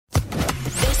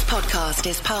podcast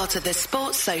is part of the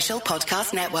Sports Social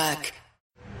Podcast Network.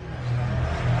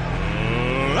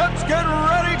 Let's get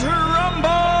ready to rumble!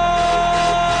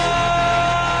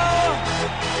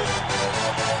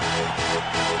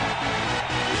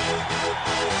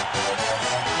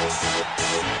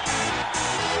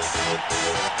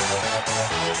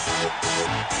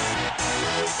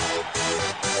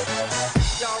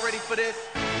 Y'all ready for this?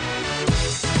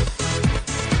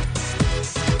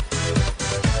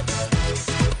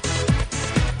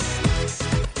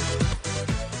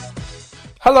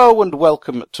 Hello and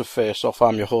welcome to Face Off.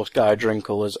 I'm your host Guy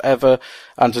Drinkle as ever,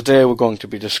 and today we're going to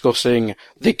be discussing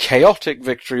the chaotic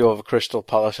victory over Crystal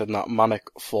Palace in that manic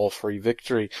 4-3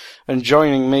 victory. And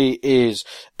joining me is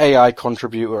AI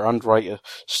contributor and writer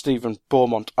Stephen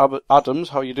Beaumont Adams.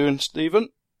 How are you doing, Stephen?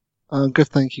 Good,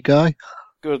 thank you, Guy.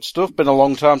 Good stuff. Been a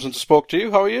long time since I spoke to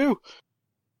you. How are you?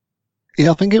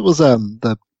 Yeah, I think it was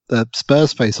the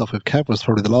Spurs face-off with Kev was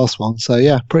probably the last one, so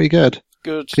yeah, pretty good.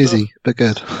 Good stuff. Busy, but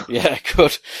good. Yeah,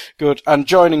 good. And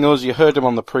joining us, you heard him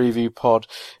on the preview pod,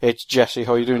 it's Jesse.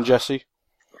 How are you doing, Jesse?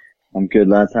 I'm good,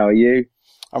 lads. How are you?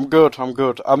 I'm good.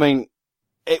 I mean,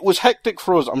 it was hectic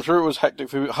for us. I'm sure it was hectic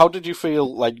for you. How did you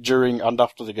feel, like, during and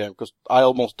after the game? Because I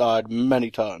almost died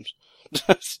many times.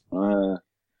 I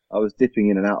was dipping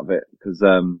in and out of it because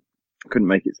I couldn't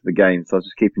make it to the game, so I was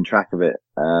just keeping track of it.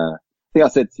 I think I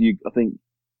said to you, I think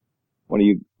one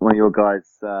of your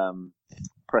guys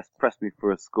pressed me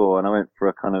for a score, and I went for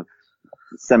a kind of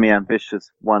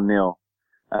semi-ambitious 1-0,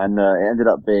 and it ended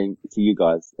up being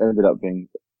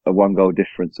a 1-goal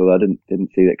difference, although I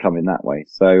didn't see it coming that way.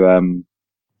 So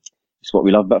it's what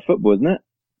we love about football, isn't it?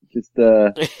 Just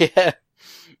yeah.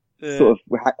 Sort of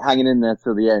hanging in there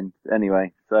till the end.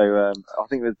 Anyway, so I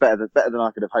think it was better than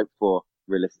I could have hoped for,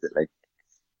 realistically.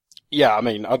 Yeah, I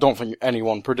mean, I don't think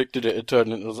anyone predicted it to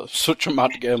turn into such a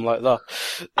mad game like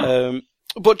that.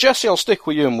 But Jesse, I'll stick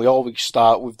with you, and we always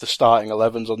start with the starting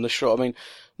 11s on this show. I mean,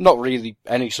 not really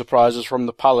any surprises from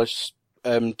the Palace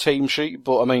team sheet,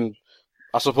 but I mean,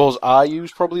 I suppose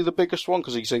Ayew's probably the biggest one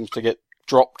because he seems to get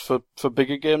dropped for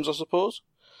bigger games, I suppose.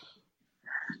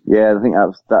 Yeah, I think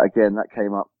that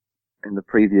came up in the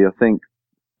preview. I think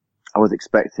I was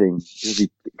expecting,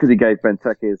 because he gave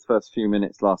Benteke his first few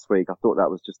minutes last week, I thought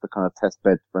that was just the kind of test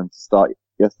bed for him to start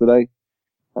yesterday.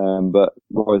 But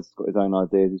Roy's got his own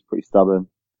ideas. He's pretty stubborn.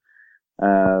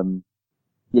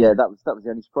 Yeah, that was the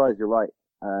only surprise. You're right.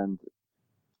 And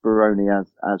Speroni,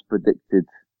 as predicted,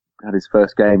 had his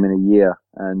first game in a year,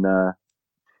 and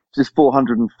it's his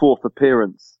 404th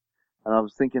appearance. And I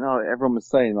was thinking, everyone was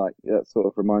saying like that sort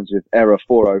of reminds you of Error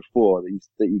 404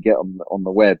 that you get on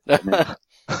the web.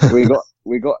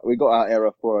 we got our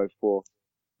Error 404.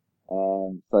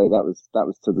 So that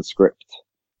was to the script.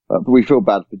 But we feel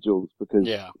bad for Jules because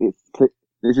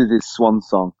this is his swan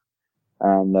song,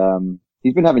 and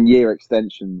he's been having year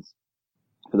extensions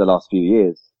for the last few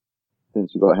years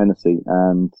since we got Hennessy,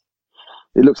 and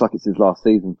it looks like it's his last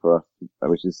season for us,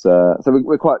 which is so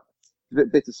we're quite a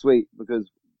bit bittersweet because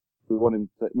we want him.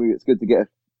 It's good to get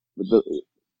the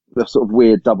sort of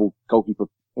weird double goalkeeper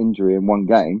injury in one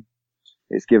game.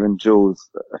 It's given Jules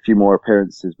a few more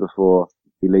appearances before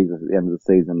he leaves us at the end of the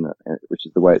season, which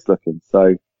is the way it's looking.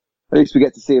 So at least we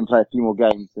get to see him play a few more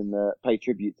games and pay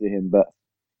tribute to him, but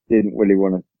didn't really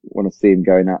want to see him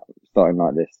going out starting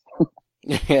like this.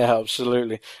 Yeah,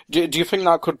 absolutely. Do you think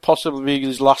that could possibly be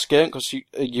his last game? Because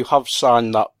you have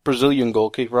signed that Brazilian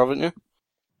goalkeeper, haven't you?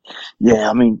 Yeah,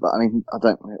 I mean, I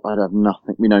have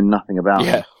nothing. We know nothing about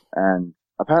him, and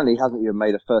apparently he hasn't even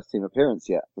made a first team appearance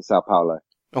yet for Sao Paulo.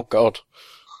 Oh God,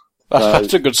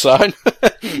 that's a good sign.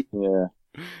 Yeah.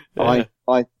 I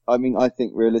mean, I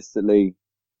think realistically,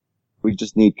 we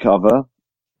just need cover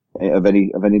of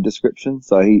any description.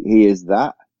 So he is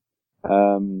that.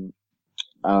 And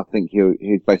I think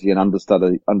he's basically an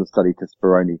understudy to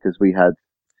Speroni, because we had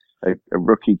a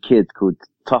rookie kid called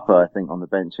Tupper, I think, on the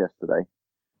bench yesterday,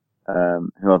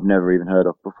 who I've never even heard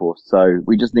of before. So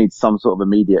we just need some sort of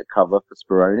immediate cover for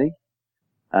Speroni.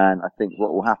 And I think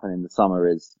what will happen in the summer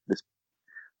is this,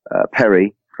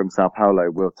 Perry from Sao Paulo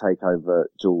will take over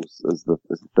Jules as the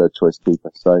third choice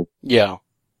keeper. So yeah.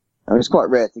 And it's quite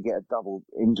rare to get a double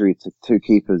injury to two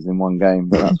keepers in one game,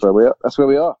 but that's where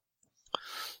we are.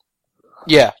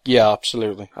 Yeah,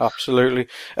 absolutely.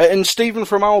 And Stephen,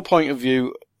 from our point of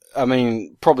view, I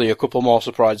mean, probably a couple more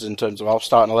surprises in terms of our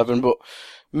starting 11, but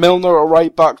Milner at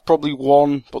right back, probably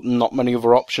one, but not many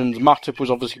other options. Matip was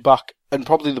obviously back, and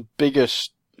probably the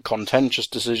biggest contentious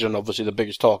decision, obviously the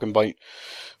biggest talking point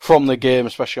from the game,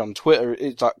 especially on Twitter,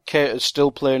 is that Kate is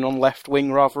still playing on left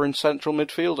wing rather than central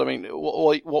midfield. I mean,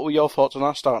 what were your thoughts on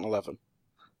our starting 11?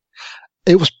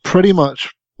 It was pretty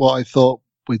much what I thought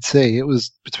we'd see. It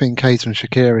was between Keita and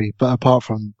Shaqiri, but apart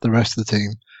from the rest of the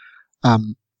team,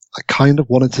 I kind of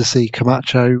wanted to see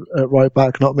Camacho at right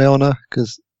back, not Milner,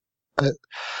 because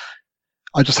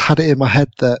I just had it in my head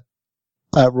that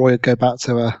Roy would go back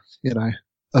to a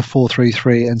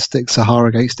 4-3-3 and stick Sahara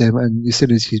against him, and as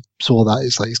soon as you saw that,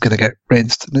 it's like he's going to get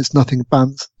rinsed, and it's nothing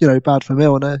bad for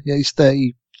Milner. Yeah, he's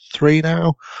 33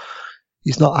 now.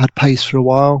 He's not had pace for a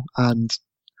while, and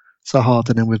Sahara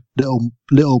did him with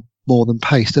little more than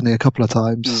pace, didn't he, a couple of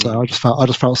times? So I just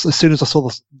felt as soon as I saw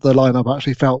the lineup, I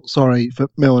actually felt sorry for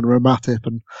Milner and Matip,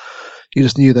 and you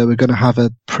just knew they were going to have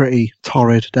a pretty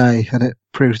torrid day, and it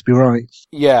proved to be right.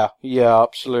 Yeah,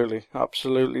 absolutely.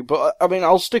 But, I mean,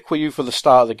 I'll stick with you for the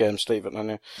start of the game, Stephen,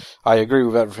 and I agree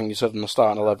with everything you said in the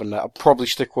starting 11. I'll probably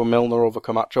stick with Milner over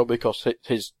Camacho because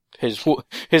his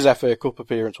FA Cup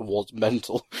appearance was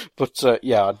mental. But,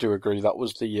 I do agree that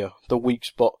was the weak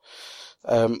spot,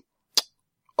 in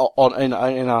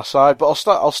our side. But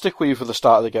I'll stick with you for the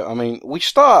start of the game. I mean, we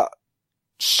start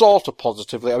sort of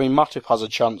positively. I mean, Matip has a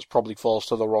chance, probably falls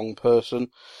to the wrong person.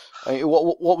 I mean,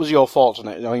 what was your thoughts on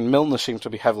it? I mean, Milner seemed to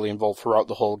be heavily involved throughout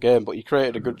the whole game, but he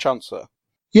created a good chance there.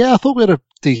 Yeah, I thought we had a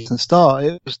decent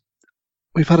start.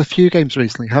 We've had a few games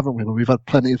recently, haven't we? Where we've had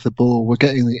plenty of the ball. We're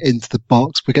getting into the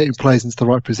box. We're getting players into the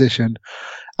right position,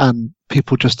 and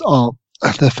people just aren't.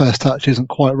 Their first touch isn't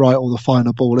quite right, or the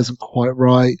final ball isn't quite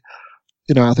right.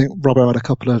 I think Robbo had a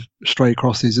couple of stray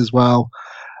crosses as well,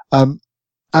 and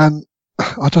I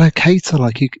don't know,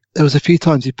 Keita. There was a few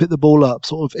times he picked the ball up,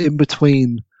 sort of in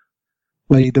between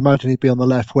where you'd imagine he'd be on the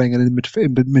left wing, and in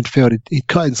midfield he'd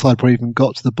cut inside before he even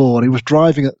got to the ball. And he was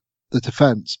driving at the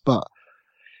defence, but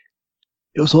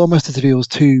it was almost as if he was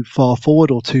too far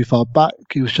forward or too far back.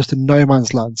 He was just in no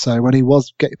man's land. So when he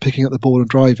was picking up the ball and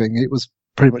driving, it was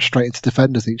pretty much straight into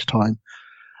defenders each time.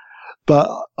 But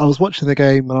I was watching the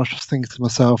game and I was just thinking to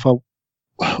myself,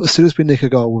 as soon as we nick a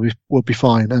goal, we'll be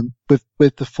fine. And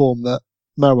with the form that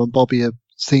Mero and Bobby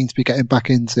seem to be getting back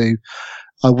into,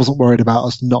 I wasn't worried about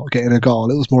us not getting a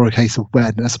goal. It was more a case of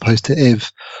when as opposed to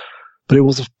if. But it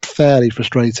was a fairly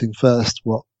frustrating first,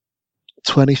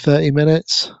 20, 30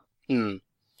 minutes?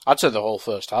 I'd say the whole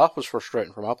first half was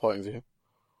frustrating from our point of view.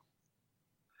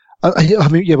 I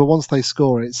mean, but once they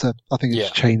score, I think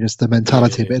it changes the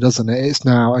mentality a bit, doesn't it? It's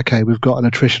now, okay, we've got an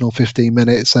attritional 15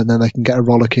 minutes and then they can get a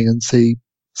rollicking and see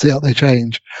how they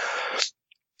change.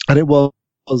 And it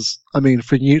was, I mean,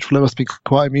 for neutral, it must be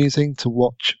quite amusing to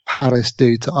watch Palace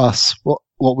do to us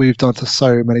what we've done to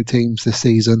so many teams this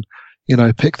season.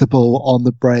 Pick the ball on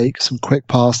the break, some quick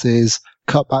passes,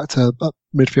 cut back to a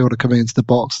midfielder coming into the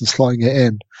box and slotting it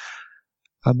in.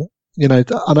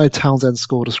 I know Townsend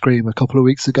scored a scream a couple of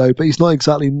weeks ago, but he's not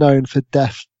exactly known for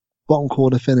deft bottom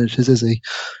corner finishes, is he?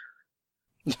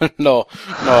 No,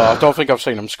 I don't think I've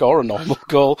seen him score a normal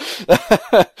goal.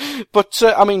 But,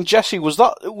 I mean, Jesse, was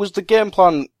the game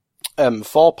plan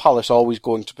for Palace always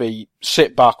going to be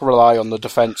sit back, rely on the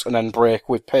defence, and then break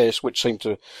with pace, which seemed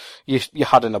to you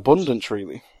had in abundance,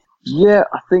 really? Yeah,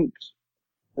 I think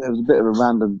there was a bit of a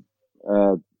random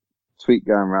tweet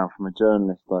going around from a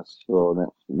journalist I saw that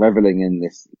reveling in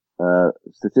this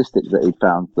statistic that he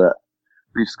found that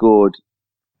we've scored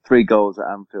 3 goals at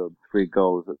Anfield, 3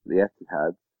 goals at the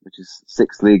Etihad, which is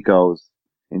 6 league goals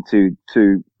in two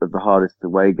of the hardest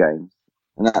away games,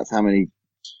 and that's how many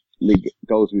league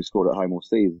goals we've scored at home all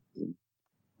season.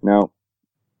 Now,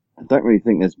 I don't really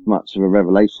think there's much of a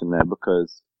revelation there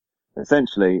because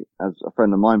essentially, as a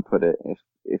friend of mine put it,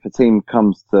 if a team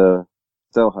comes to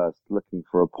Selhurst looking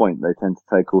for a point, they tend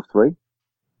to take all 3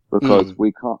 because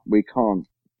we can't,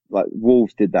 like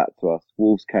Wolves did that to us.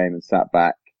 Wolves came and sat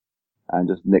back and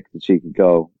just nicked the cheeky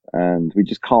goal, and we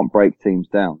just can't break teams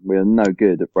down. We are no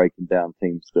good at breaking down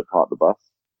teams that park the bus.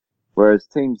 Whereas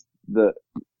teams that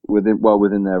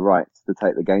within their rights to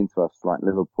take the game to us, like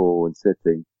Liverpool and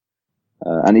City,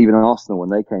 and even Arsenal when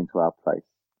they came to our place,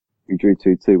 we drew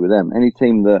 2-2 with them. Any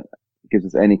team that gives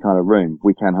us any kind of room,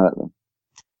 we can hurt them.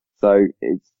 So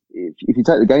if you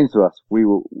take the game to us, we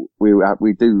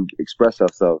do express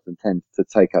ourselves and tend to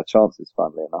take our chances,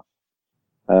 funnily enough.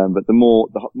 But the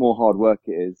more hard work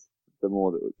it is, the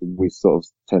more that we sort of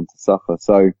tend to suffer.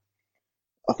 So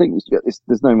I think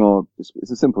there's no more.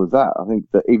 It's as simple as that. I think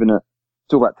that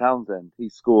talk about Townsend, he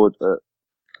scored at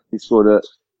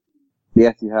the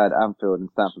Etihad, Anfield, and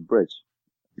Stamford Bridge.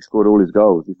 He scored all his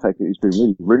goals. He's been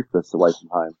really ruthless away from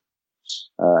home.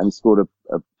 And he scored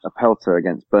a pelter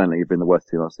against Burnley, who've been the worst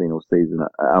team I've seen all season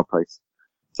at our place.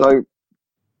 So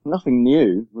nothing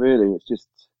new, really.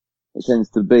 It tends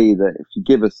to be that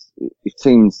if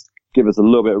teams give us a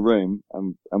little bit of room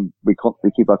and we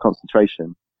keep our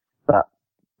concentration,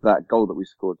 that goal that we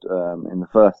scored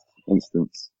in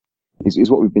instance is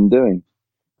what we've been doing.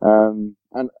 And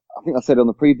I think I said on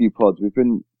the preview pods,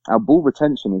 our ball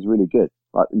retention is really good.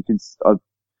 Like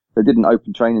they did an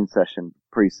open training session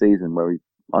pre-season where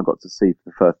I got to see for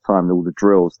the first time all the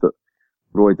drills that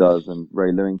Roy does and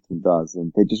Ray Lewington does,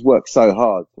 and they just work so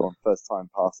hard on first time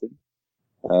passing.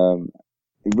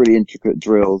 Really intricate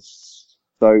drills.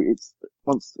 So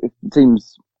if the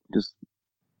team's just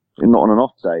not on an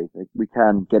off day, we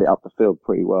can get it up the field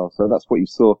pretty well. So that's what you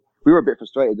saw. We were a bit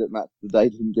frustrated that Matt today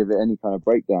didn't give it any kind of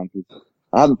breakdown, because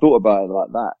I hadn't thought about it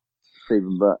like that,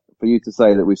 Stephen. But for you to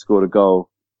say that we scored a goal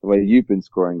the way you've been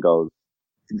scoring goals,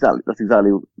 that's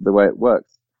exactly the way it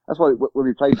works. That's why when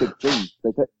we play big teams,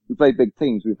 we play big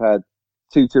teams. We've had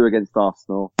 2-2 against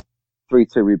Arsenal,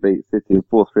 3-2 we beat City, and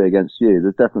 4-3 against you.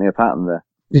 There's definitely a pattern there.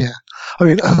 Yeah. I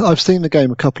mean, I've seen the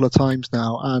game a couple of times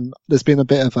now, and there's been a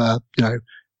bit of the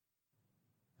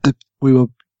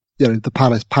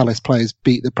Palace players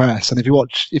beat the press. And if you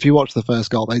watch the first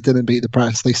goal, they didn't beat the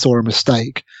press. They saw a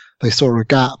mistake. They saw a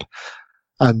gap.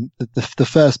 And the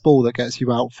first ball that gets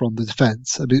you out from the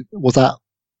defence, I mean, was that,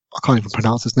 I can't even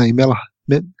pronounce his name, Miller?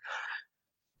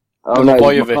 Oh, no,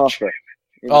 Bojovic.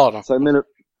 Oh, no. So Miller,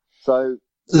 that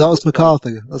was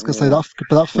McCarthy. I was going to say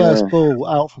that first ball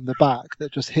out from the back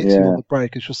that just hits you on the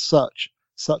break is just such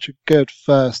a good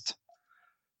first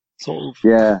sort of.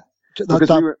 Yeah.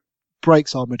 That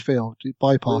breaks our midfield. It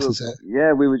bypasses it.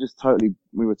 Yeah, we were totally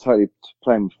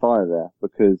playing with fire there,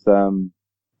 because,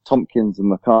 Tompkins and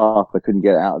MacArthur couldn't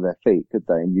get it out of their feet, could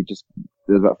they? And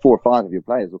there was about 4 or 5 of your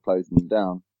players were closing them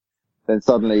down. Then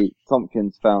suddenly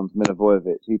Tompkins found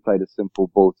Milivojevic. He played a simple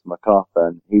ball to MacArthur,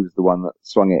 and he was the one that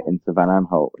swung it into Van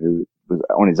Aanholt, who was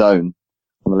on his own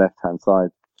on the left-hand side.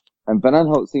 And Van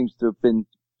Aanholt seems to have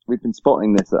we've been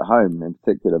spotting this at home in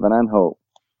particular. Van Aanholt,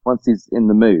 once he's in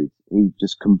the mood, he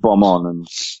just can bomb on. And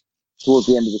towards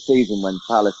the end of the season, when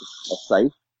Palace are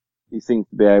safe, he seems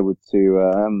to be able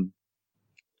to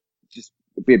just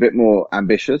be a bit more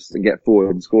ambitious and get forward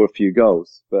and score a few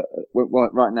goals. But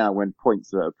right now, when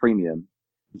points are at a premium,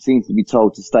 he seems to be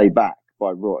told to stay back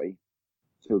by Roy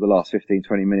till the last 15,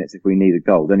 20 minutes if we need a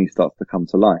goal. Then he starts to come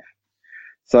to life.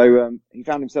 So he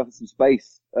found himself in some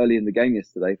space early in the game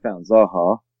yesterday, found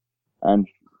Zaha, and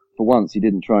for once he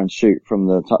didn't try and shoot from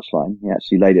the touchline. He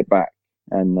actually laid it back.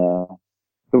 And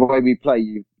the way we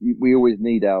play, we always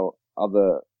need our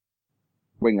other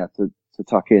winger to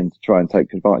tuck in to try and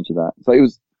take advantage of that. So it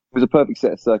was a perfect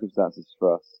set of circumstances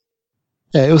for us.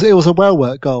 Yeah, it was a well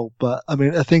worked goal, but I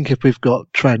mean, I think if we've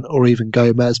got Trent or even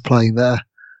Gomez playing there,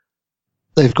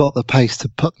 they've got the pace to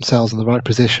put themselves in the right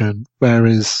position.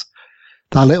 Whereas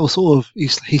that little sort of he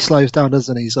slows down,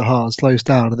 doesn't he? Zaha slows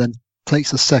down and then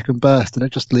takes a second burst, and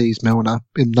it just leaves Milner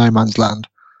in no man's land.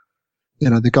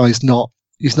 You know, the guy's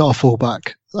he's not a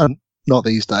fullback, and not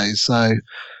these days. So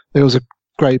it was a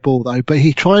great ball though, but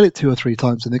he tried it 2 or 3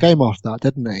 times in the game after that,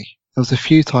 didn't he? There was a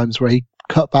few times where he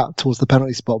cut back towards the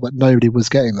penalty spot, but nobody was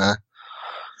getting there.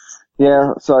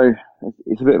 Yeah, so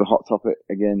it's a bit of a hot topic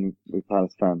again with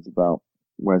Palace fans about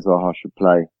where Zaha should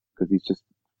play, because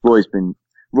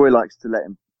Roy likes to let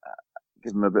him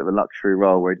give him a bit of a luxury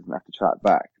role where he doesn't have to track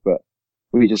back, but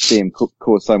we just see him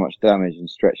cause so much damage and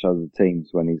stretch other teams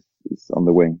when he's on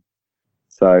the wing.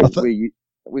 So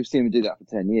we've seen him do that for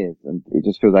 10 years, and it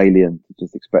just feels alien to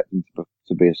just expect him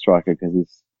to be a striker, because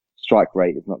his strike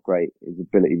rate is not great. His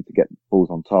ability to get balls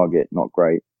on target, not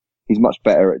great. He's much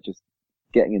better at just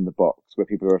getting in the box where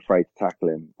people are afraid to tackle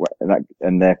him,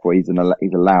 and therefore he's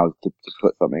allowed to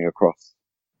put something across.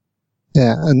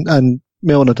 Yeah, and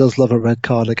Milner does love a red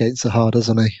card against Zaha,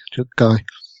 doesn't he, Guy?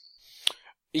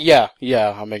 Yeah.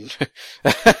 I mean,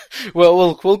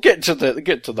 well, we'll get to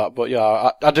that, but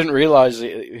yeah, I didn't realise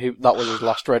that was his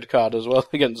last red card as well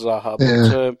against Zaha.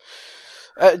 But,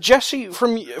 yeah. Jesse,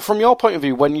 from your point of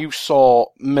view, when you saw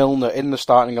Milner in the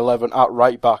starting 11 at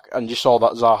right back and you saw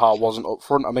that Zaha wasn't up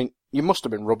front, I mean, you must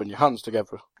have been rubbing your hands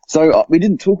together. So we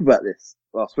didn't talk about this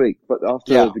last week, but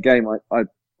after the game, I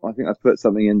think I put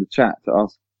something in the chat to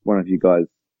ask one of you guys.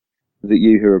 Was it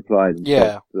you who replied? And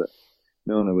said that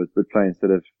Milner would play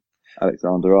instead of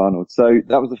Alexander Arnold. So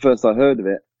that was the first I heard of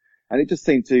it, and it just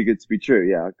seemed too good to be true.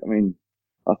 Yeah, I mean,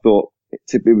 I thought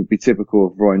it would be typical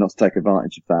of Roy not to take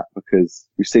advantage of that, because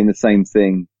we've seen the same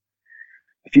thing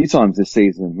a few times this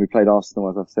season. We played Arsenal,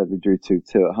 as I've said, we drew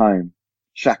 2-2 at home.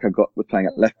 Xhaka was playing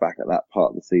at left back at that part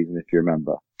of the season, if you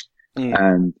remember,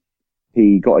 and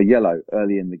he got a yellow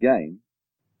early in the game,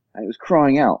 and it was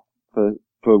crying out for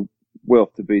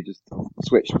Wilf to be just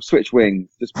switch wings,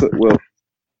 just put Wilf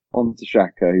onto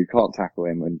Xhaka, who can't tackle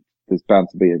him, and there's bound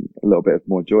to be a little bit of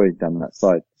more joy down that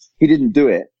side. He didn't do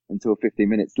it until 15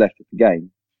 minutes left of the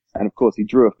game. And of course, he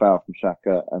drew a foul from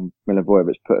Xhaka, and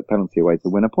Milivojevic put a penalty away to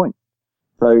win a point.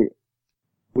 So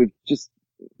we've just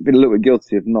been a little bit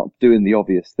guilty of not doing the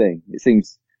obvious thing. It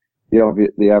seems the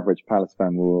average Palace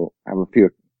fan will have a few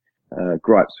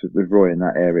gripes with Roy in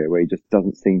that area, where he just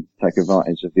doesn't seem to take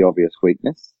advantage of the obvious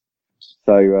weakness.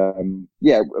 So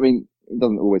yeah, I mean, it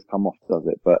doesn't always come off, does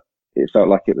it? But it felt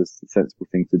like it was a sensible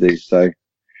thing to do. So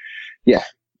yeah,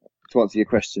 to answer your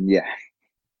question, yeah.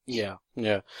 Yeah,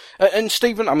 yeah. And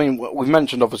Stephen, I mean, we've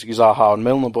mentioned obviously Zaha and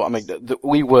Milner, but I mean,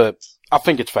 I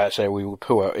think it's fair to say we were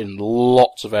poor in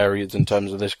lots of areas in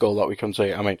terms of this goal that we can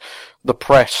see. I mean, the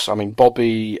press, I mean,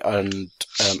 Bobby and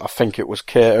I think it was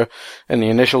Keita in the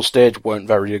initial stage weren't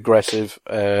very aggressive,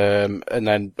 and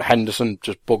then Henderson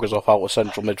just buggers off out of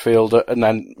central midfielder, and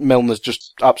then Milner's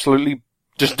just absolutely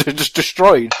just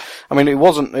destroyed. I mean, it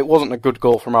wasn't a good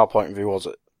goal from our point of view, was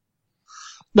it?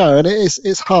 No, and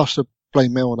it's harsh to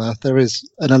blame Milner. There is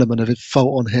an element of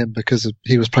fault on him because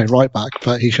he was playing right back,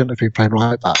 but he shouldn't have been playing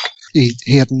right back.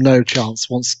 He had no chance.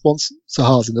 Once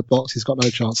Zaha's in the box, he's got no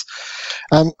chance.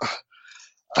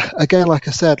 Again, like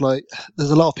I said, like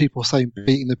there's a lot of people saying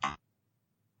beating the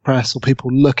press, or people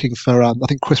looking for. I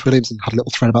think Chris Williamson had a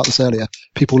little thread about this earlier.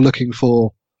 People looking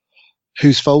for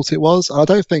whose fault it was. I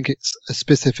don't think it's a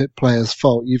specific player's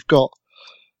fault. You've got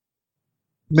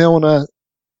Milner.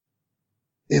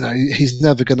 You know, he's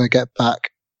never going to get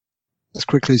back as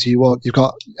quickly as you want. You've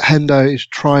got Hendo who's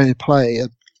trying to play a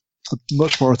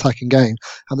much more attacking game,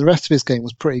 and the rest of his game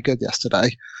was pretty good yesterday,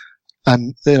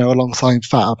 and alongside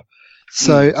Fab.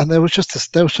 So, and there was just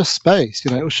space.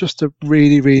 It was just a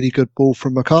really, really good ball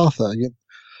from MacArthur.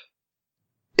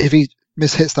 If he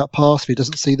mishits that pass, if he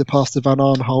doesn't see the pass to Van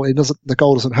Aanholt, the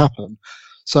goal doesn't happen.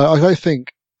 So I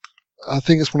think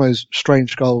it's one of those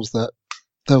strange goals that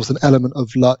there was an element of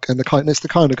luck, and it's the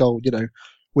kind of goal,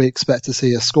 we expect to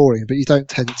see us scoring, but you don't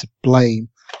tend to blame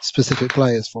specific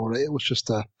players for it. It was just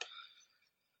the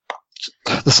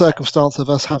circumstance of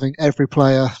us having every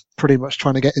player pretty much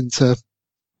trying to get into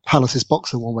Palace's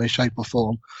box in one way, shape or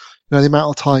form. The amount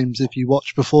of times if you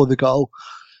watch before the goal,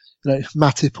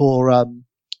 Matip or Van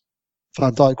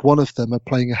Dijk, one of them are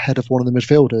playing ahead of one of the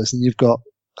midfielders, and you've got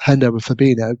Hendo and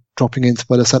Fabinho dropping into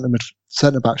where the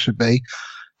centre back should be,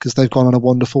 because they've gone on a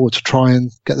wander forward to try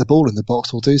and get the ball in the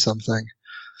box or do something.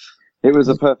 It was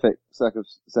a perfect set of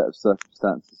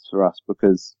circumstances for us,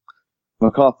 because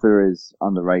MacArthur is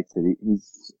underrated.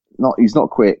 He's not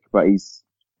quick, but he's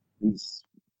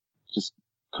just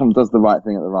kind of does the right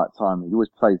thing at the right time. He always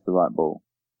plays the right ball.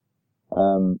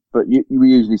 But we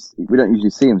don't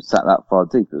usually see him sat that far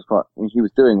deep. It was he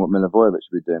was doing what Milivojevic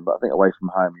should be doing, but I think away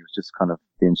from home he was just kind of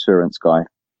the insurance guy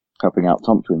helping out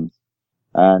Tompkins.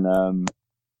 And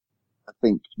I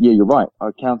think, yeah, you're right. I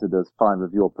counted there's 5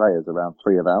 of your players around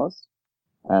 3 of ours.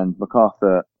 And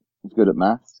MacArthur is good at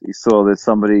maths. He saw there's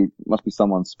must be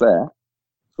someone spare.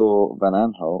 Saw Van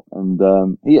Aanholt, and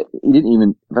Van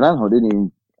Aanholt didn't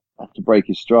even have to break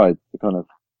his stride to kind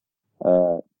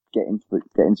of get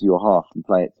into your half and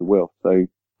play it to will. So,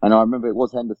 and I remember it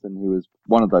was Henderson who was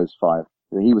one of those 5.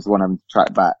 He was the one having to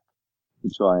track back to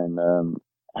try and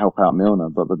help out Milner,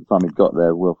 but by the time he got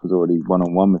there, Wilf was already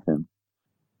one-on-one with him.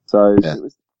 So yeah.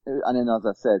 And then as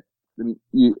I said, I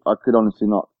mean, I could honestly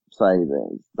not say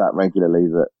that regularly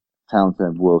that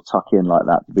Townsend will tuck in like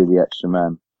that to be the extra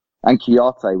man. And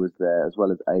Kiarte was there as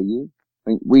well as AU. I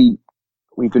mean,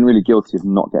 we've been really guilty of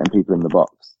not getting people in the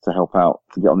box to help out,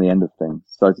 to get on the end of things.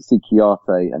 So to see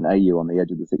Kiarte and AU on the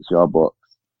edge of the 6-yard box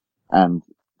and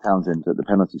Townsend at the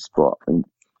penalty spot, I mean,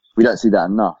 we don't see that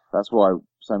enough. That's why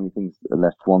so many things are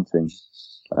left wanting.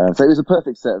 So it was a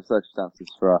perfect set of circumstances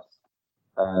for us.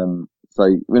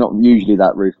 So we're not usually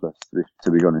that ruthless,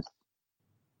 to be honest.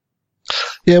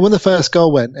 Yeah, when the first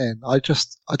goal went in, I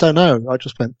don't know. I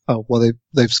just went, oh, well,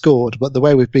 they've scored. But the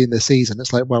way we've been this season,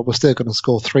 it's like, well, we're still going to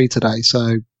score 3 today.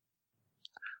 So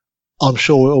I'm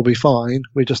sure it'll be fine.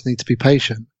 We just need to be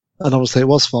patient. And obviously it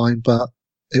was fine, but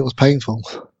it was painful.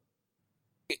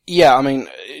 Yeah, I mean,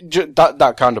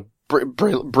 that kind of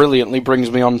brilliantly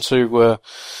brings me onto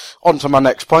my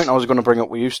next point I was going to bring up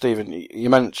with you, Stephen.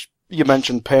 You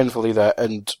mentioned painfully there,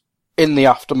 and in the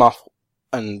aftermath,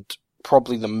 and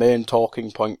probably the main talking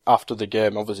point after the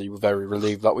game, obviously we're very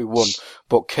relieved that we won,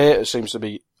 but Keita seems to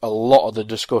be a lot of the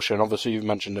discussion. Obviously you've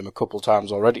mentioned him a couple of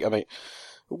times already. I mean,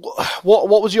 what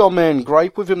was your main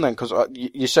gripe with him then? Because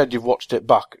you said you've watched it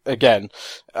back again.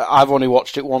 I've only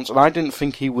watched it once, and I didn't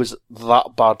think he was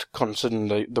that bad considering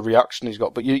the reaction he's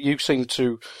got, but you seem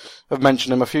to have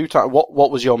mentioned him a few times.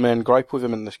 What was your main gripe with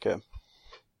him in this game?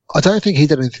 I don't think he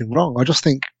did anything wrong. I just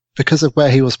think because of where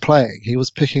he was playing, he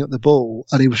was picking up the ball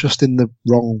and he was just in the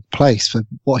wrong place for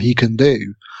what he can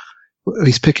do.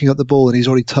 he's picking up the ball and he's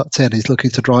already tucked in. He's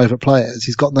looking to drive at players.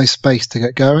 He's got no space to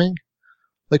get going.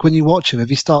 Like when you watch him, if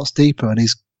he starts deeper and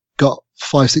he's got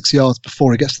 5-6 yards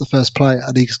before he gets to the first player,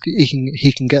 and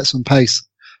he can get some pace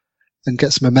and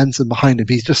get some momentum behind him.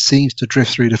 He just seems to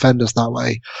drift through defenders that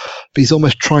way. But he's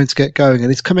almost trying to get going, and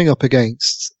he's coming up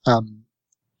against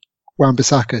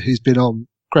Wan-Bissaka, who's been on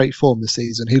great form this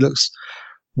season. He looks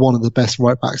one of the best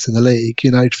right backs in the league.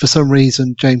 You know, for some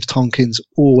reason, James Tompkins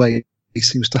always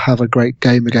seems to have a great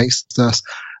game against us,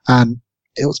 and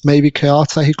it was maybe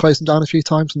Kayate who closed him down a few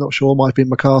times. I'm not sure. It might have been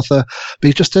MacArthur, but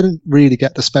he just didn't really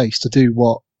get the space to do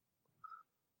what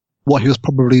he was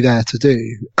probably there to do.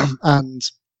 And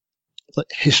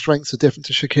his strengths are different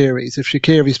to Shaqiri's. If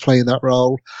Shaqiri's playing that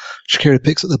role, Shaqiri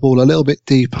picks up the ball a little bit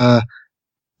deeper.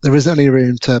 There isn't any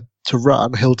room to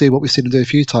run. He'll do what we've seen him do a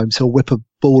few times. He'll whip a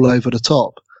ball over the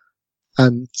top.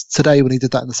 And today, when he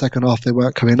did that in the second half, they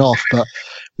weren't coming off. But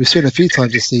we've seen a few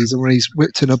times this season where he's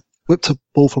whipped a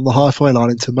ball from the halfway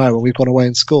line into Mo, and we've gone away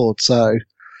and scored. So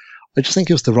I just think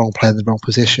it was the wrong player in the wrong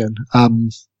position.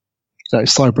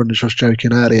 Cyburn was just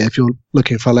joking earlier. If you're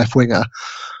looking for a left winger,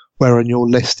 where on your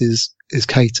list is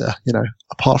Keita, you know,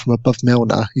 apart from above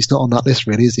Milner, he's not on that list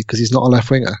really, is he? Because he's not a left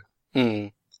winger.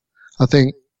 I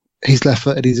think he's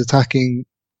left-footed. He's attacking.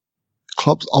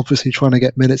 Klopp's obviously trying to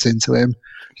get minutes into him.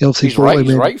 He's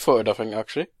right-footed, I think,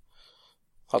 actually.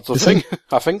 That's the thing.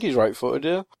 I think he's right-footed,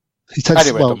 yeah. He tends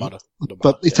anyway, don't matter.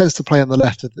 He tends to play on the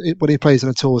left. When he plays in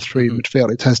a 2-3 midfield,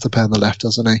 he tends to play on the left,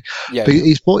 doesn't he? Yeah. But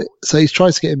he's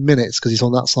trying to get him minutes because he's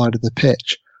on that side of the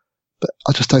pitch. But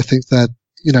I just don't think that,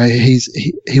 you know,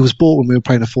 he was bought when we were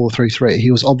playing a 4-3-3.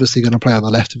 He was obviously going to play on the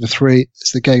left of a 3.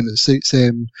 It's the game that suits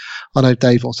him. I know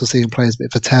Dave wants to see him play as a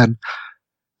bit of a 10.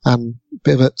 And a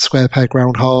bit of a square peg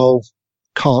round hole.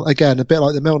 Again, a bit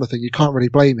like the Milner thing, you can't really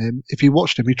blame him. If you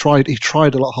watched him, he tried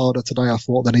a lot harder today, I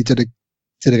thought, than he did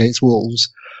against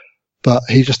Wolves. But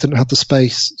he just didn't have the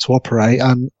space to operate,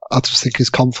 and I just think his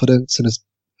confidence and his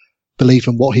belief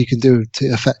in what he can do to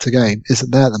affect a game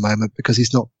isn't there at the moment because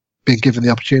he's not being given the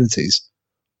opportunities.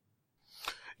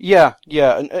 Yeah.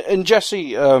 And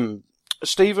Jesse,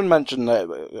 Stephen mentioned that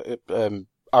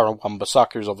Aaron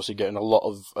Wan-Bissaka is obviously getting a lot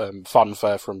of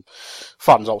fanfare from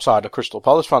fans outside of Crystal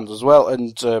Palace fans as well,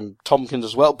 and Tompkins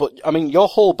as well. But I mean, your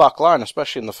whole back line,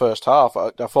 especially in the first half,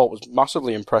 I thought was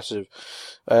massively impressive.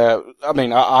 I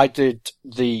mean, I did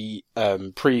the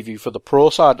preview for the pro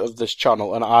side of this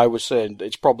channel, and I was saying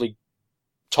it's probably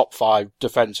top 5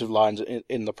 defensive lines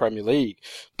in the Premier League,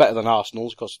 better than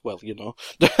Arsenal's, because, well, you know.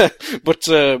 but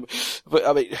I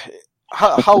mean,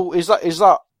 how is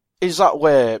that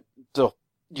where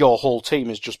your whole team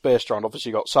is just based around? Obviously,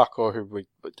 you got Sacco, who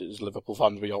as Liverpool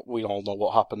fans, we all know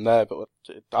what happened there, but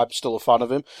I'm still a fan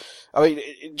of him. I mean,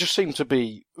 it just seemed to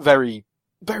be very,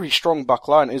 very strong back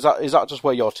line. Is that just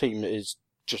where your team is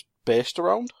just based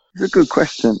around? It's a good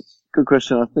question. Good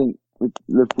question. I think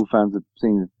Liverpool fans have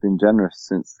been generous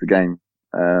since the game,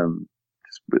 in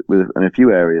a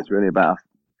few areas, really, about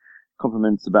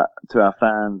compliments to our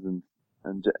fans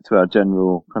and to our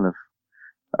general kind of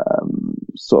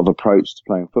sort of approach to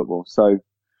playing football. So,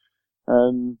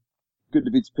 good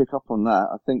to pick up on that.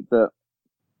 I think that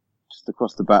just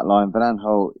across the back line, Van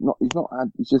Aanholt,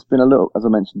 he's just been a little, as I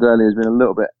mentioned earlier, he's been a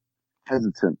little bit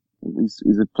hesitant. He's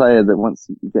a player that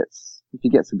if he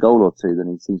gets a goal or two, then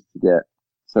he seems to get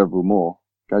several more.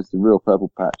 Goes to real purple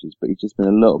patches, but he's just been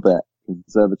a little bit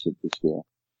conservative this year.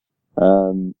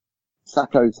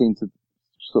 Sacco seemed to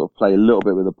sort of play a little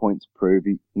bit with a point to prove.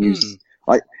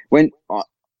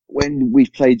 When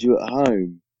we've played you at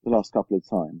home the last couple of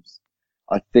times,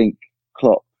 I think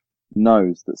Klopp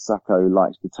knows that Sacco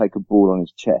likes to take a ball on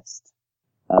his chest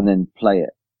and then play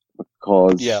it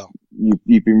because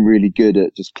you've been really good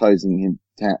at just closing him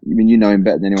down. I mean, you know him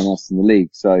better than anyone else in the league,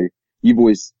 so you've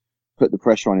always put the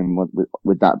pressure on him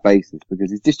with that basis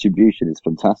because his distribution is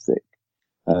fantastic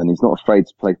and he's not afraid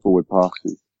to play forward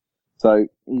passes. So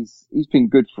he's been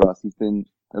good for us. He's been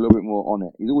a little bit more on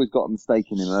it. He's always got a mistake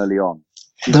in him early on.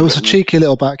 There was a cheeky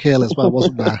little back heel as well,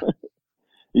 wasn't there?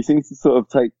 He seems to sort of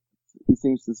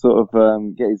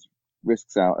get his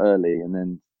risks out early and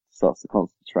then starts to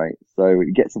concentrate. So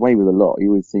he gets away with a lot. He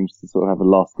always seems to sort of have a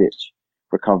last ditch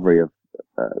recovery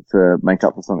to make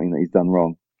up for something that he's done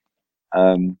wrong.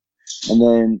 And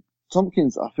then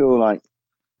Tompkins, I feel like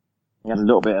he had a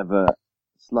little bit of a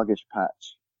sluggish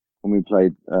patch when we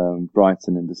played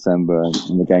Brighton in December and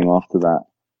in the game after that.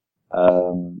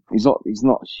 He's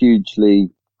not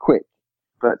hugely quick,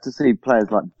 but to see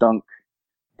players like Dunk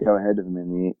go ahead of him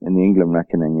in the England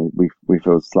reckoning, we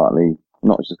feel slightly,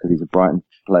 not just because he's a Brighton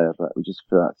player, but we just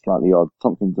feel slightly odd.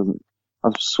 Tompkins doesn't.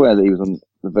 I swear that he was on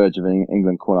the verge of an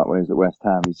England call-up when he was at West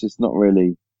Ham. He's just not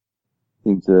really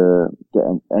seemed to get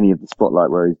any of the spotlight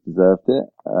where he's deserved it.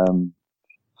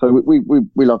 So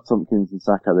we love Tompkins and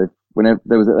Saka. They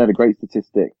had a great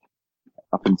statistic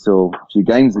up until a few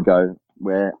games ago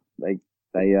where they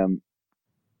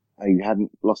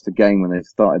hadn't lost a game when they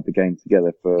started the game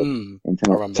together for 10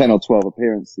 or 12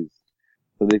 appearances.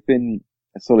 So they've been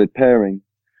a solid pairing.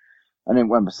 And then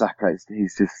Wan-Bissaka,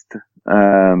 he's just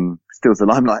steals the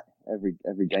limelight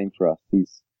every game for us.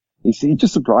 He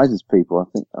just surprises people. I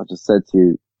think I just said to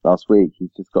you last week,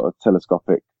 he's just got a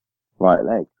telescopic right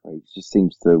leg. He just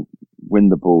seems to win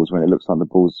the balls when it looks like the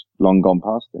ball's long gone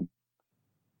past him.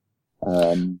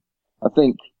 I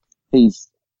think he's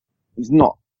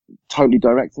not totally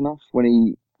direct enough. When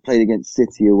he played against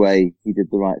City away, he did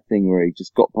the right thing where he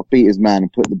just beat his man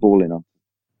and put the ball in on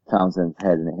Townsend's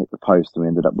head and it hit the post and we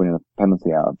ended up winning a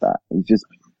penalty out of that. He just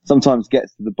sometimes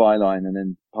gets to the byline and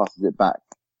then passes it back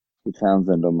to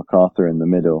Townsend or MacArthur in the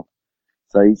middle.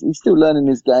 So he's still learning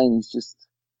his game.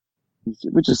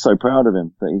 We're just so proud of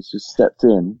him that he's just stepped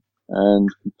in and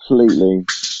completely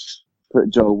put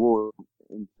Joel Ward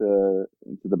into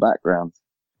the background,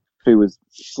 who was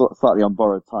slightly on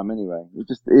borrowed time anyway.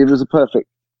 It was a perfect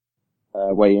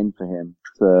way in for him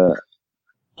to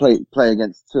play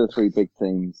against 2 or 3 big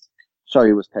teams, show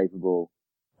he was capable,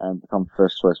 and become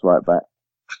first choice right back.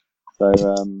 So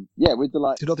we're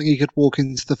delighted. Do you not think he could walk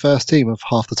into the first team of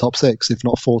half the top 6, if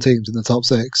not 4 teams in the top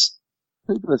 6?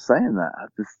 People are saying that.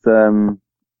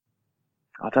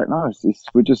 I don't know.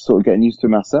 We're just sort of getting used to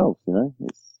him ourselves, you know.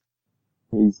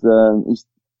 He's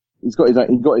got his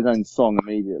own song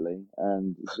immediately,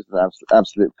 and he's just an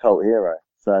absolute cult hero.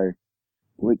 So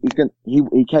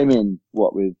he came in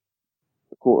with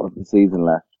a quarter of the season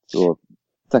left, or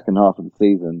second half of the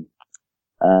season,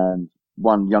 and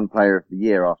won Young Player of the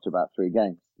Year after about 3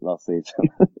 games last season.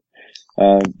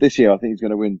 This year, I think he's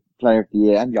going to win Player of the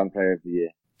Year and Young Player of the Year.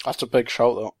 That's a big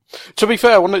shout, though. To be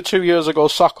fair, wasn't it 2 years ago,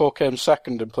 Sacco came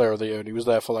second in Player of the Year, and he was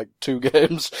there for like 2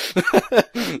 games.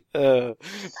 Yeah,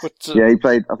 I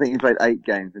think he played 8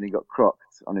 games, and he got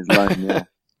crocked on his loan, yeah.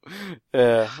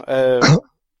 Yeah.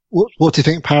 What do you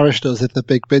think Parish does if the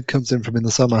big bid comes in from in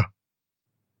the summer?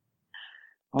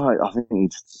 I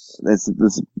think there's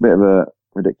a bit of a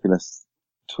ridiculous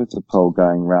Twitter poll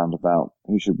going round about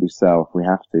who should we sell if we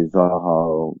have to, Zaha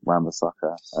or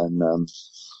Wan-Bissaka, and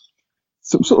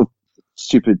some sort of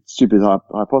stupid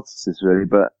hypothesis really,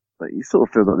 but you sort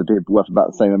of feel like they'd be worth about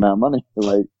the same amount of money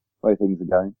the way things are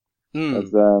going.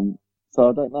 So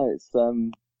I don't know. It's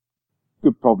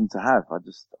good problem to have.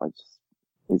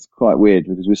 It's quite weird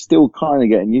because we're still kind of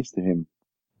getting used to him.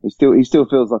 He still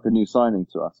feels like a new signing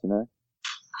to us, you know.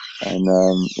 And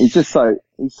he's so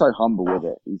humble with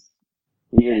it. He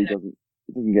really doesn't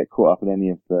get caught up in any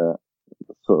of the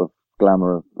sort of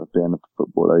glamour of being a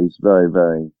footballer. He's very,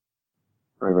 very,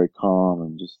 very, very calm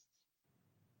and just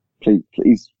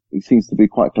he seems to be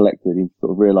quite collected. He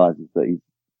sort of realizes that he's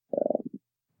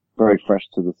very fresh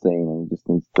to the scene and he just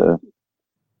needs to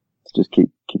just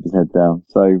keep his head down.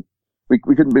 So we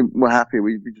couldn't be more happy.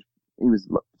 He was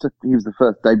the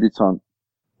first debutant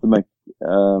to make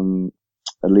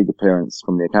a league appearance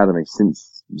from the academy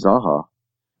since Zaha.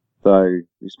 So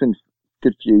it's been a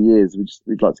good few years.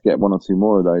 We'd like to get 1 or 2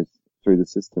 more of those through the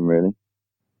system, really.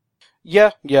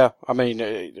 Yeah. I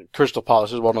mean, Crystal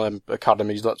Palace is one of them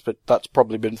academies that's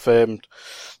probably been famed,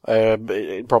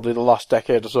 probably the last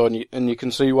decade or so, and you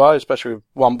can see why, especially with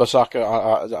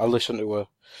Wan-Bissaka. I listened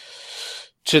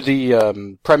to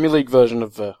the Premier League version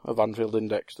of Anfield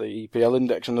Index, the EPL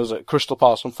Index, and as a Crystal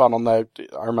Palace fan on there,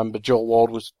 I remember Joel Ward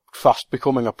was fast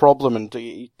becoming a problem, and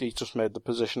he just made the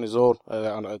position his own.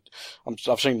 And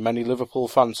I've seen many Liverpool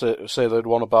fans say they'd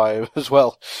want to buy him as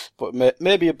well, but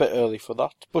maybe a bit early for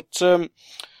that. But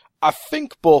I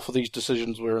think both of these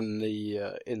decisions were in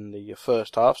the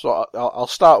first half, so I'll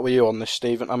start with you on this,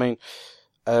 Stephen. I mean,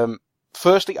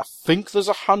 firstly, I think there's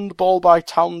a handball by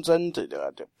Townsend.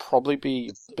 It'd probably be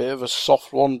a bit of a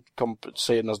soft one,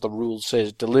 seeing as the rule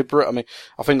says deliberate. I mean,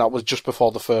 I think that was just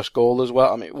before the first goal as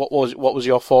well. I mean, what was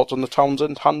your thoughts on the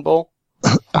Townsend handball?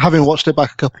 Having watched it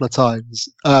back a couple of times,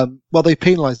 they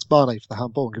penalised Barney for the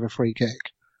handball and give a free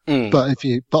kick. But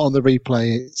on the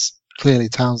replay, it's clearly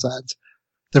Townsend.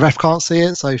 The ref can't see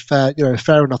it, so fair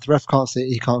enough. The ref can't see it,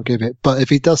 he can't give it. But if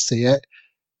he does see it,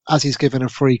 as he's given a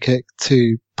free kick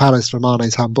to Palace for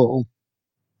Mane's handball,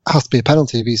 it has to be a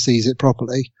penalty if he sees it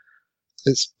properly.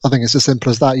 I think it's as simple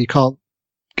as that. You can't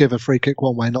give a free kick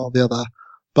one way, not the other.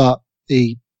 But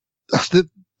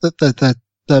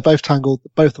they're both tangled,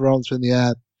 both their arms are in the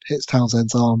air, hits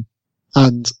Townsend's arm,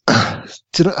 And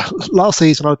do you know, last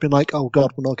season I've been like, oh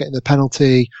God, we're not getting the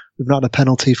penalty. We've not had a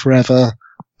penalty forever.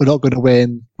 We're not going to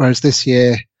win. Whereas this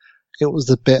year, it was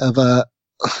a bit of a,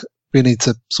 we need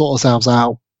to sort ourselves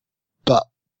out, but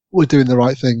we're doing the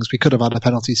right things. We could have had a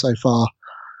penalty so far.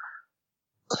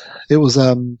 It was,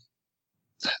 I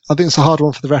think it's a hard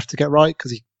one for the ref to get right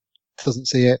because he doesn't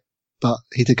see it, but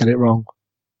he did get it wrong.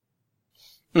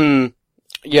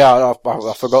 Yeah,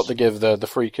 I forgot to give the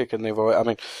free kick in the other way. I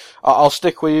mean, I'll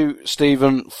stick with you,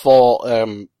 Stephen, for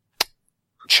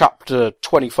chapter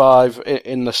 25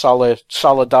 in the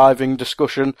Salah diving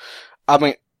discussion. I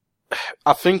mean,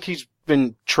 I think he's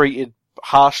been treated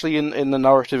harshly in the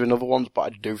narrative in other ones, but I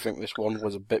do think this one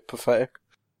was a bit pathetic.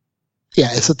 Yeah,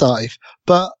 it's a dive.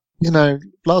 But, you know,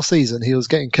 last season he was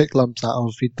getting kick lumps out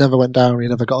of. He never went down, he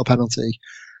never got a penalty.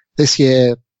 This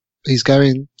year, he's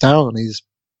going down.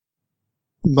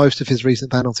 Most of his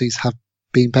recent penalties have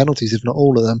been penalties, if not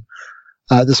all of them.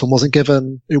 This one wasn't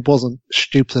given. It wasn't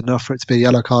stupid enough for it to be a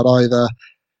yellow card either. The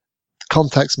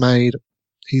contact's made.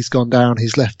 He's gone down.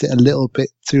 He's left it a little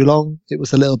bit too long. It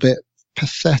was a little bit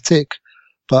pathetic.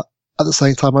 But at the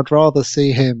same time, I'd rather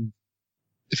see him,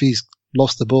 if he's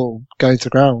lost the ball, going to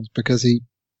ground, because he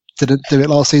didn't do it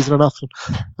last season enough.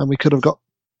 And we could have got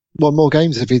one more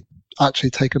games if he'd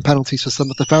actually taken penalties for some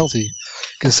of the fouls he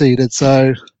conceded.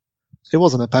 So it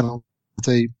wasn't a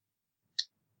penalty.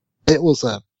 It was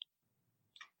a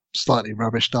slightly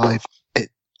rubbish dive. It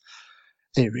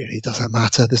really doesn't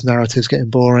matter. This narrative's getting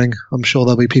boring. I'm sure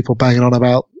there'll be people banging on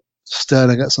about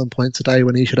Sterling at some point today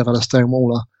when he should have had a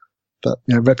stonewaller. But,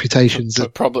 you know, reputations...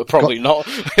 But probably not,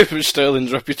 if it was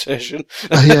Sterling's reputation.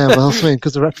 Yeah, well, that's what I mean,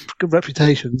 because the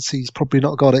reputations, he's probably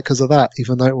not got it because of that,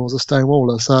 even though it was a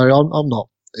stonewaller. So I'm not...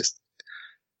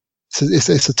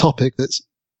 It's a topic that's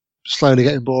slowly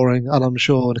getting boring, and I'm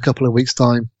sure in a couple of weeks'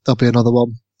 time there'll be another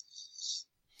one.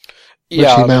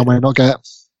 Yeah, which he may not get.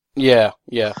 Yeah.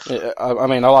 I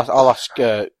mean, I'll ask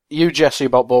you, Jesse,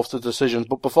 about both the decisions.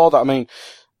 But before that, I mean,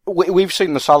 we've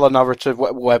seen the Salah narrative,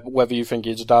 whether you think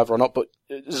he's a diver or not. But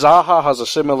Zaha has a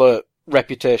similar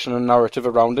reputation and narrative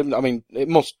around him. I mean, it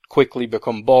must quickly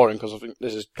become boring because I think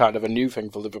this is kind of a new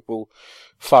thing for Liverpool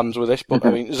fans with this. But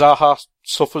I mean, Zaha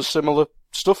suffers similar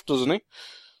stuff, doesn't he?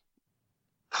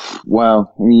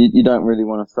 Well, I mean, you don't really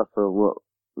want to suffer what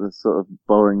the sort of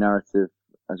boring narrative,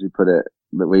 as you put it,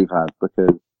 that we've had,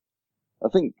 because I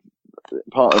think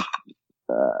part of,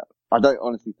 I don't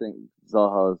honestly think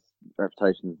Zaha's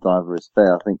reputation as a diver is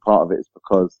fair. I think part of it is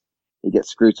because he gets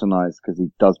scrutinised because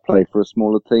he does play for a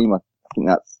smaller team. I think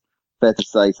that's fair to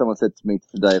say. Someone said to me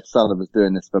today, if Salah was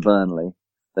doing this for Burnley,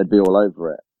 they'd be all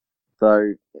over it.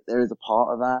 So there is a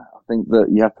part of that. I think that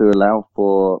you have to allow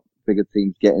for bigger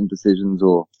teams getting decisions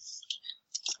or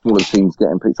smaller teams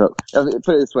getting picked up.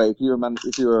 Put it this way, if you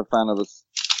were a fan of a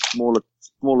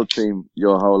smaller team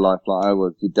your whole life like I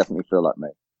was, you'd definitely feel like me.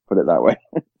 Put it that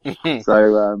way.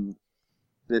 So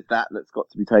there's that's got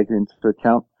to be taken into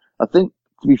account. I think,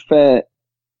 to be fair,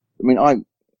 I mean,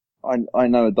 I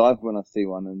know a diver when I see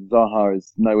one, and Zaha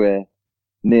is nowhere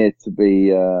near to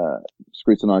be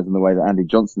scrutinised in the way that Andy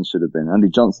Johnson should have been. Andy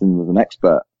Johnson was an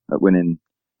expert at winning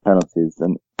penalties,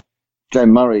 and Joe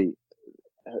Murray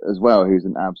as well, who's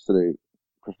an absolute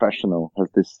professional, has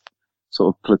this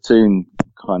sort of platoon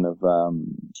kind of,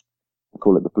 I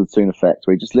call it the platoon effect,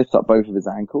 where he just lifts up both of his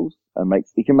ankles and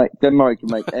Joe Murray can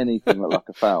make anything look like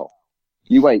a foul.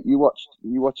 You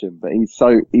watch him, but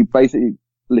he basically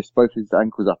lifts both his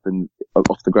ankles up and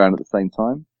off the ground at the same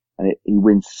time, and he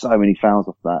wins so many fouls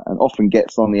off that, and often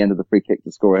gets on the end of the free kick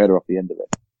to score a header off the end of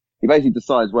it. He basically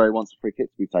decides where he wants a free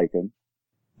kick to be taken,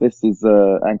 lifts his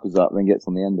ankles up, then gets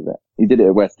on the end of it. He did it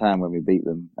at West Ham when we beat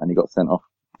them, and he got sent off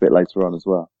a bit later on as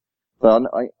well. So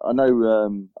I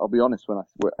know, I'll be honest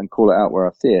and call it out where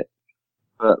I see it,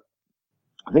 but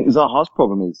I think Zaha's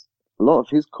problem is a lot of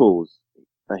his calls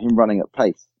are him running at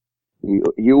pace.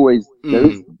 He always, there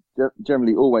is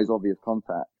generally always obvious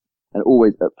contact and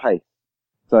always at pace.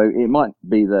 So it might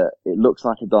be that it looks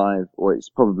like a dive, or it's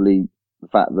probably the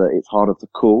fact that it's harder to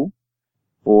call,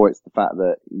 or it's the fact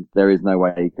that there is no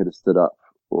way he could have stood up,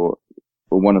 or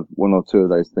one or two of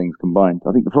those things combined.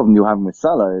 I think the problem you're having with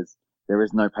Salah is there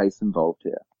is no pace involved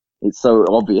here. It's so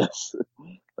obvious,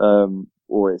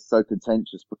 or it's so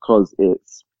contentious because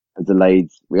it's a delayed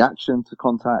reaction to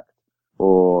contact,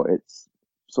 or it's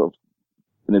sort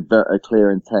of a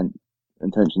clear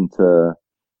intention to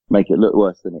make it look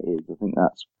worse than it is. I think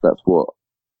that's what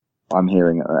I'm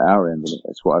hearing at our end, and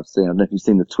it's what I've seen. I don't know if you've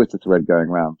seen the Twitter thread going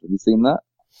around. Have you seen that?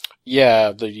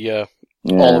 Yeah,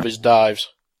 all of his dives.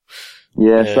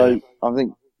 Yeah, so I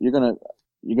think you're gonna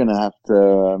have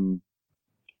to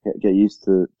get used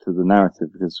to the narrative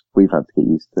because we've had to get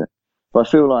used to it. But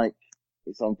I feel like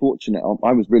it's unfortunate.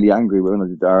 I was really angry when I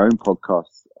did our own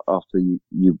podcast after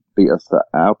you beat us at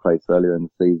our place earlier in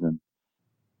the season.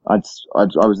 I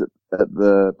was at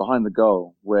the behind the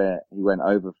goal where he went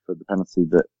over for the penalty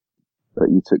that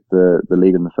you took the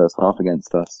lead in the first half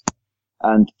against us.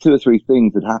 And 2 or 3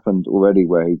 things had happened already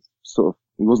where he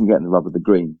wasn't getting the rub of the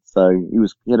green. So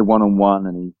he had a 1-on-1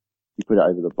 and he put it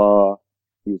over the bar.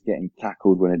 He was getting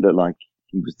tackled when it looked like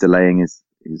he was delaying his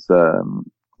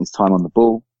time on the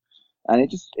ball. And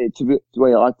the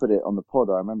way I put it on the pod,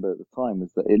 I remember at the time,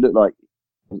 was that it looked like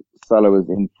Salah was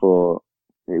in for,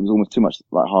 it was almost too much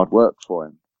like hard work for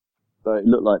him. So it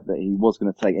looked like that he was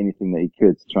going to take anything that he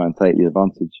could to try and take the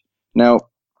advantage. Now,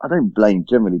 I don't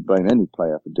generally blame any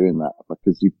player for doing that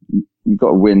because you've got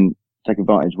to win, take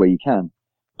advantage where you can.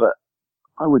 But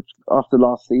I would, after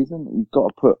last season, you've got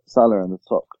to put Salah in the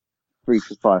top 3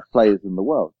 to 5 players in the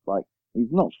world. Like,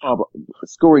 he's not far, but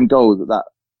scoring goals at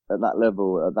that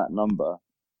level, at that number,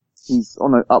 he's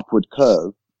on an upward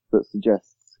curve that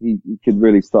suggests he could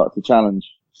really start to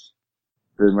challenge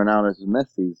Ronaldo's and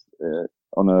Messi's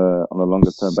on a longer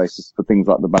term basis for things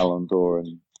like the Ballon d'Or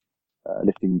and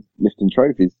lifting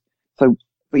trophies. So,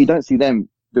 but you don't see them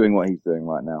doing what he's doing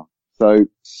right now. So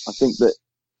I think that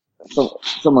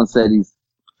someone said he's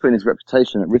putting his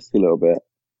reputation at risk a little bit,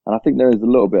 and I think there is a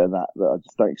little bit of that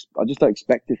I just don't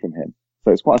expect it from him.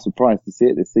 So it's quite a surprise to see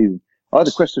it this season. I had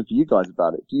a question for you guys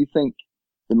about it. Do you think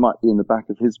it might be in the back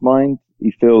of his mind?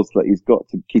 He feels that he's got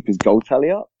to keep his goal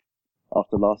tally up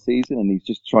after last season, and he's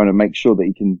just trying to make sure that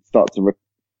he can start to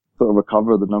sort of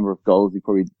recover the number of goals he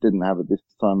probably didn't have at this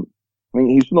time. I mean,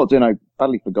 he's not doing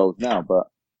badly for goals now, but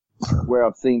where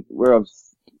I've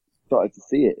started to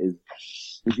see it is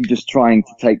he just trying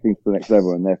to take things to the next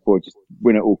level and therefore just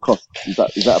win at all costs? Is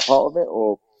that a part of it,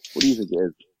 or what do you think it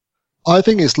is? I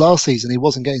think it's last season he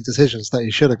wasn't getting decisions that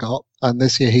he should have got, and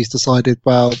this year he's decided,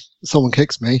 well, someone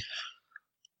kicks me.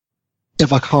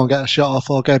 If I can't get a shot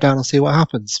off, I'll go down and see what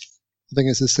happens. I think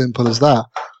it's as simple as that,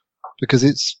 because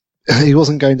he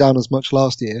wasn't going down as much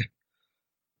last year.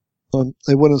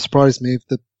 It wouldn't surprise me if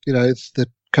the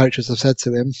coaches have said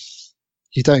to him,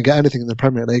 "You don't get anything in the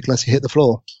Premier League unless you hit the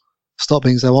floor. Stop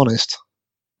being so honest."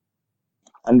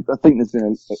 And I think there's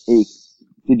been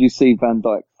did you see Van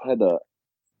Dijk's header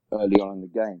early on in the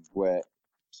game where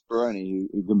Speroni,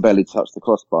 who can barely touch the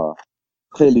crossbar,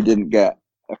 clearly didn't get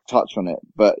a touch on it,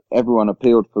 but everyone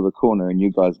appealed for the corner and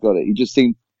you guys got it.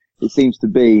 It seems to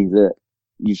be that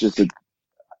you've just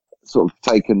sort of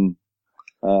taken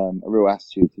a real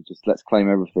attitude to just let's claim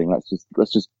everything. Let's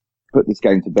just put this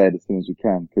game to bed as soon as we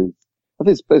can, because I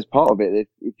think it's part of it.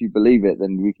 If you believe it,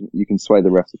 then you can sway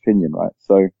the ref's opinion, right?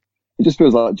 So it just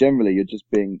feels like generally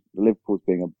Liverpool's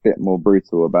being a bit more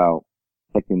brutal about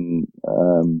taking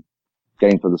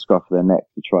game for the scruff of their neck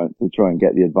to try and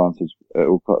get the advantage at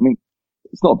all costs. I mean,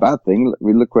 it's not a bad thing.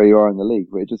 We look where you are in the league,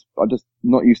 but I'm just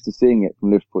not used to seeing it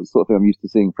from Liverpool. It's the sort of thing I'm used to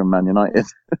seeing from Man United.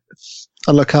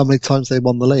 And look how many times they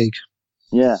won the league.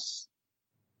 Yeah.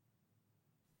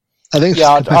 I think.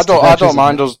 Yeah, I don't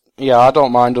mind us. Yeah, I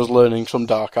don't mind us learning some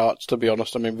dark arts. To be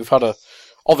honest, I mean, we've had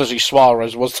obviously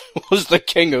Suarez was the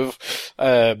king of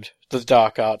the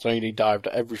dark arts. I mean, he dived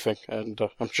at everything, and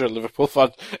I'm sure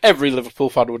every Liverpool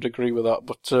fan would agree with that.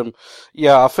 But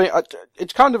yeah, I think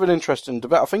it's kind of an interesting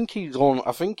debate. I think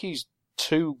he's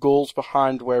 2 goals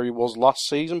behind where he was last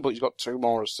season, but he's got 2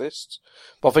 more assists.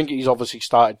 But I think he's obviously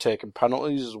started taking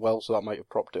penalties as well, so that might have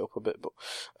propped it up a bit.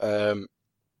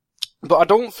 But I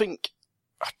don't think.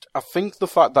 I think the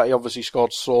fact that he obviously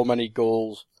scored so many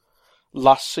goals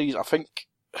last season, I think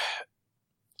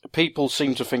people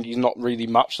seem to think he's not really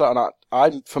matched that, and I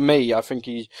think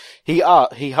he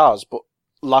has. But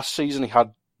last season he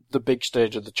had the big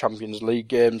stage of the Champions League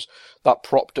games that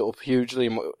propped it up hugely,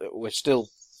 and we're still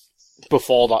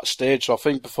before that stage. So I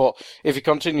think if he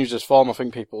continues his form, I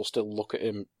think people will still look at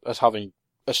him as having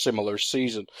a similar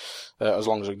season, as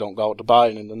long as we don't go out to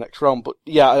Bayern in the next round. But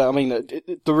yeah, I mean,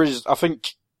 I think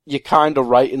you're kind of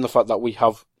right in the fact that we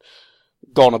have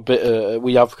gone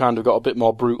we have kind of got a bit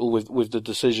more brutal with the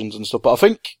decisions and stuff. But I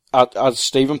think, as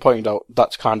Stephen pointed out,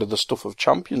 that's kind of the stuff of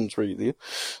champions, really,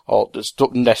 or the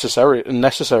stuff necessary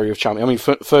of champions. I mean,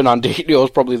 Fernandinho is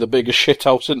probably the biggest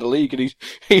shithouse in the league, and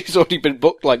he's only been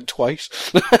booked like twice.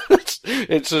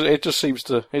 It just seems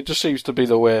to be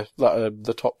the way that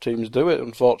the top teams do it,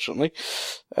 unfortunately.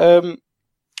 But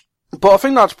I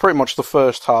think that's pretty much the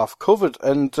first half covered,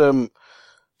 and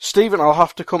Stephen, I'll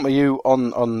have to come to you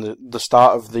on the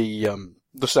start of the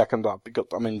second half, because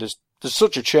I mean there's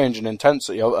such a change in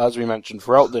intensity, as we mentioned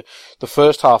throughout the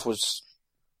first half was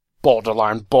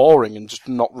borderline boring and just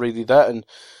not really there. And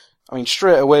I mean,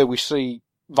 straight away we see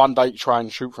Van Dijk try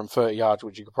and shoot from 30 yards,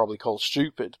 which you could probably call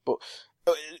stupid, but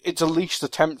it's at least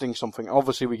attempting something.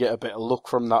 Obviously, we get a bit of luck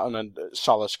from that, and then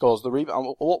Salah scores the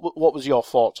rebound. What was your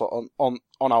thoughts on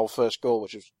our first goal,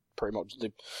 which was pretty much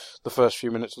the first few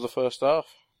minutes of the first half?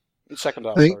 Second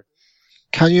half, sorry.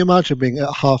 Can you imagine being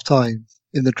at half time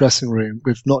in the dressing room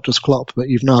with not just Klopp, but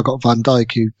you've now got Van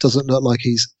Dijk, who doesn't look like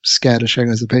he's scared of sharing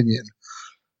his opinion?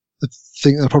 I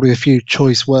think there are probably a few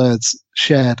choice words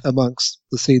shared amongst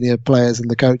the senior players and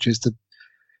the coaches to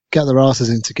get their asses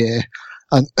into gear.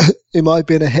 And it might have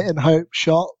been a hit and hope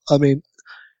shot. I mean,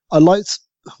 I liked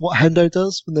what Hendo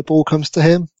does when the ball comes to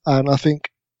him, and I think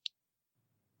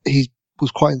he was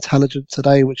quite intelligent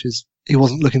today, which is he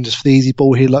wasn't looking just for the easy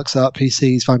ball. He looks up, he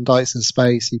sees Van Dijk's in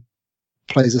space, he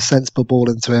plays a sensible ball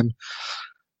into him.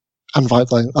 And I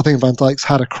think Van Dijk's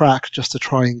had a crack just to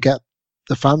try and get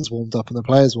the fans warmed up and the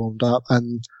players warmed up.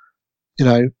 And, you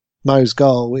know, Mo's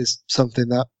goal is something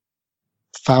that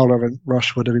Fowler and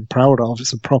Rush would have been proud of.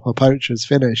 It's a proper poacher's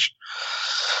finish.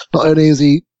 Not only is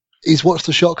he's watched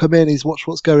the shot come in, he's watched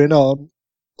what's going on.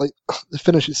 Like, the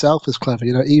finish itself is clever.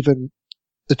 You know, even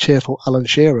the cheerful Alan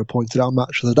Shearer pointed out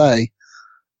Match of the Day.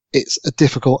 It's a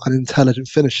difficult and intelligent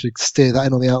finish to steer that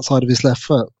in on the outside of his left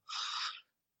foot.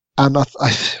 And I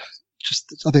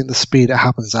think the speed it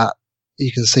happens at,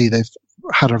 you can see they've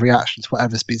had a reaction to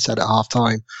whatever's been said at half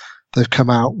time. They've come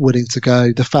out willing to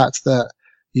go. The fact that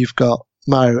you've got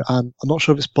Mo, and I'm not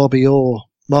sure if it's Bobby or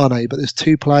Mane, but there's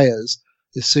two players.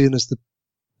 As soon as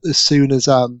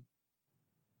Van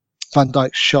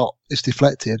Dijk's shot is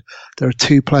deflected, there are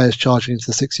two players charging into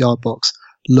the 6-yard box,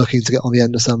 looking to get on the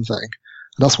end of something.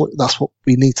 And that's what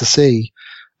we need to see.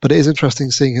 But it is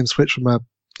interesting seeing him switch from a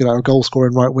goal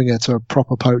scoring right winger to a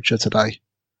proper poacher today.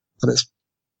 And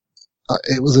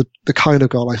it was the kind of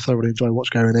goal I thoroughly enjoy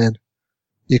watch going in.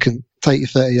 You can take your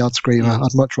 30-yard screamer.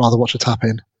 I'd much rather watch a tap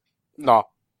in. No,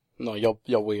 you're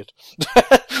weird.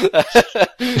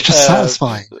 It's just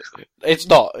satisfying. It's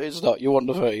not. You want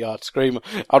the 30-yard screamer.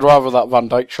 I'd rather that Van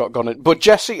Dijk shot gone in. But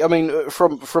Jesse, I mean,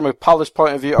 from a Palace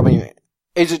point of view, I mean,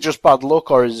 is it just bad luck,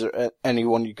 or is there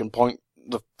anyone you can point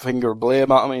the finger of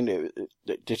blame at? I mean,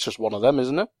 it's just one of them,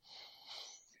 isn't it?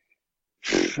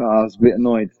 I was a bit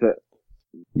annoyed that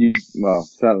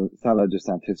Salah just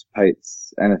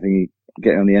anticipates anything,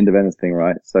 getting on the end of anything,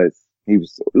 right? So he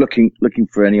was looking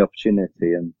for any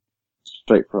opportunity, and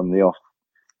straight from the off,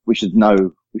 we should know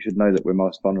that we're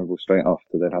most vulnerable straight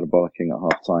after they've had a barking at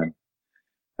half time.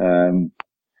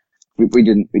 We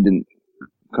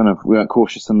weren't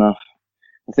cautious enough.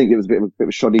 I think it was a bit of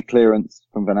a shoddy clearance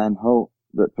from Van Aanholt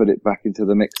that put it back into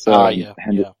the mixer.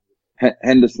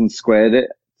 Henderson squared it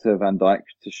to Van Dijk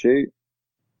to shoot.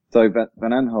 So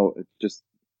Van Aanholt just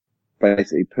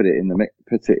basically put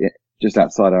it just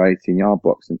outside our 18-yard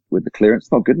box with the clearance.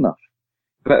 Not good enough.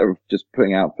 Better just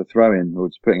putting it out for throw-in, or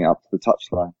just putting it up to the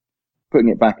touchline. Putting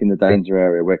it back in the danger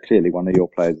area where clearly one of your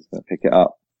players is going to pick it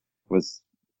up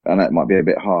and that might be a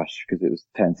bit harsh because it was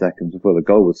 10 seconds before the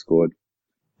goal was scored,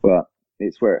 but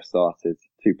it's where it started.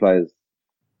 Two players.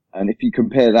 And if you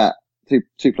compare that,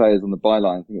 two players on the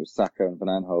byline, I think it was Saka and Van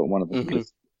Aanholt, and one of them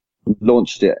just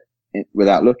launched it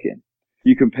without looking.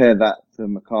 You compare that to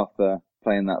MacArthur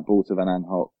playing that ball to Van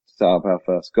Aanholt to set up our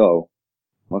first goal.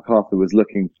 MacArthur was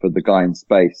looking for the guy in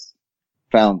space,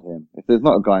 found him. If there's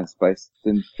not a guy in space,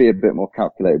 then be a bit more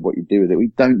calculated what you do with it. What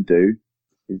you don't do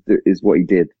is what he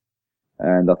did.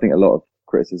 And I think a lot of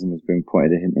criticism is being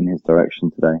pointed in his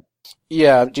direction today.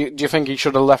 Yeah, do you think he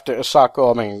should have left it to Saka?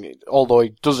 I mean, although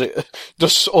he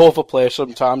does overplay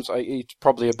sometimes, he's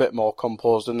probably a bit more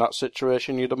composed in that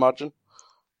situation, you'd imagine.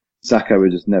 Saka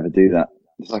would just never do that.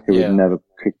 Saka would never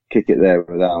kick it there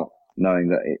without knowing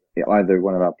that either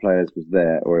one of our players was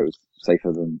there or it was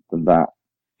safer than that.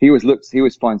 He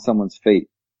always finds someone's feet.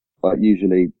 Like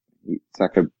usually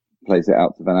Saka plays it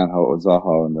out to Van Aanholt or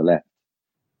Zaha on the left.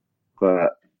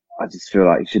 But I just feel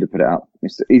like he should have put it out.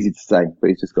 It's easy to say, but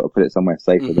he's just got to put it somewhere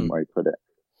safer than where he put it.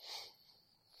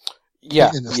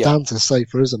 Yeah. In the stance is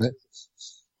safer, isn't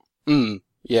it?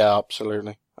 Yeah,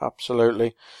 absolutely.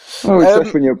 Well,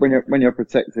 especially when you're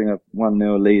protecting a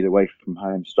 1-0 lead away from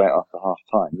home straight after half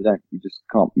time, you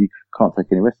can't take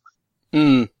any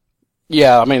risks.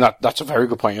 Yeah, I mean that's a very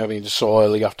good point. I mean, just so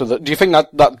early after that. Do you think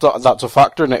that's a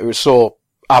factor in it? It was so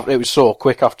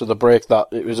quick after the break that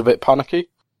it was a bit panicky.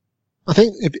 I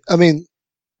think.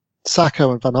 Saka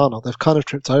and Van Aanholt, they've kind of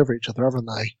tripped over each other, haven't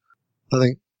they? I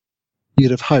think you'd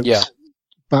have hoped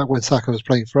back when Saka was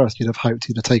playing for us, you'd have hoped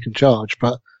he'd have taken charge,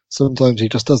 but sometimes he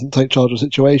just doesn't take charge of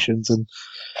situations, and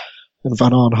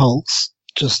Van Aanholt's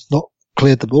just not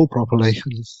cleared the ball properly.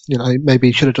 And, you know, maybe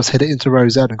he should have just hit it into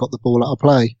Rosette and got the ball out of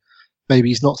play. Maybe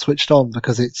he's not switched on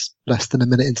because it's less than a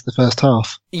minute into the first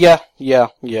half. Yeah.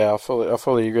 I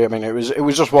fully agree. I mean, it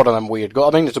was just one of them weird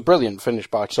goals. I mean, it's a brilliant finish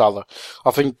by Salah.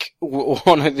 I think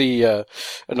one of the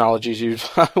analogies used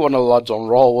one of the lads on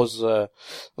Raw was, I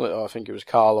think it was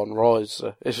Carl on Raw.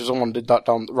 If someone did that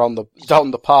down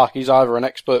the park, he's either an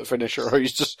expert finisher or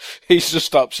he's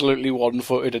just absolutely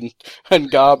one-footed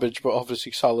and garbage. But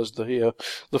obviously Salah's the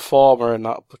former in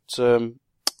that. But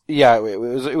yeah, it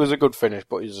was a good finish,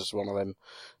 but it's just one of them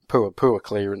poor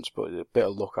clearance, but a bit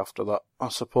of luck after that, I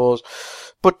suppose.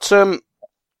 But I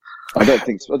don't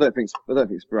think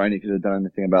Speroni could have done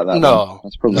anything about that. No, one.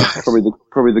 That's probably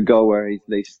the goal where he's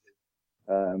least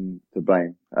to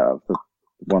blame out of the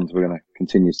ones we're going to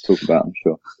continue to talk about, I'm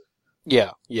sure.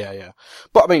 Yeah.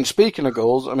 But I mean, speaking of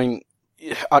goals, I mean,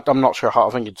 I'm not sure how.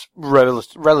 I think it's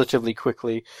relatively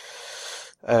quickly.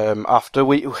 After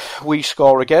we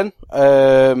score again,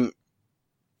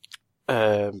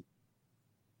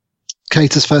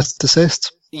 Cater's first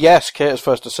assist. Yes, Cater's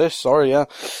first assist. Sorry, yeah,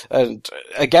 and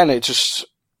again, it just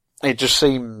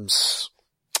seems,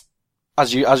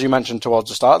 as you mentioned towards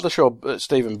the start of the show,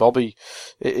 Stephen Bobby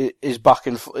is back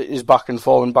in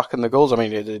form and back in the goals. I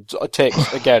mean, it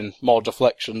takes again more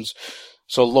deflections,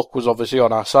 so luck was obviously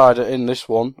on our side in this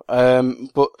one.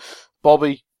 But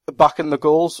Bobby back in the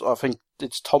goals. I think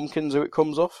it's Tompkins who it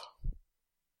comes off.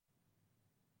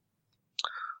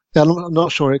 Yeah, I'm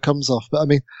not sure it comes off, but I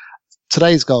mean,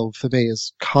 today's goal for me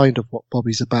is kind of what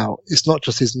Bobby's about. It's not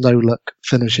just his no-look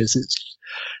finishes.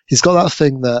 He's got that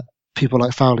thing that people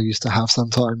like Fowler used to have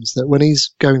sometimes, that when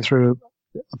he's going through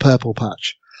a purple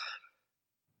patch,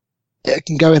 it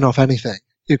can go in off anything.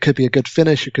 It could be a good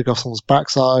finish. It could go off someone's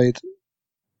backside.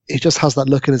 He just has that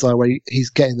look in his eye where he's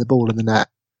getting the ball in the net.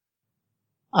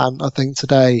 And I think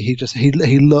today he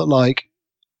looked like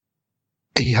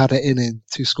he had it in him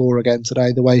to score again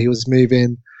today. The way he was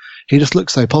moving, he just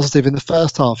looked so positive. In the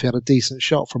first half, he had a decent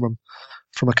shot from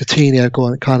a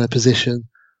Coutinho kind of position,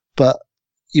 but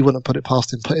you wouldn't put it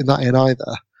past him putting that in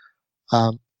either.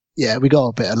 Yeah, we got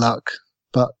a bit of luck,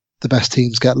 but the best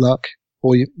teams get luck,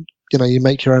 or you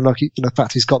make your own luck. In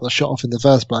fact, he's got the shot off in the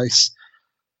first place.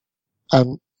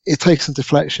 It takes some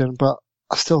deflection, but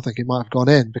I still think it might have gone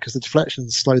in because the deflection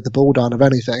slowed the ball down, if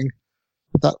anything.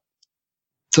 That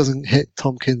doesn't hit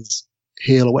Tompkins'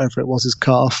 heel or whatever it was, his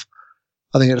calf.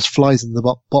 I think it just flies in the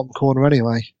bottom corner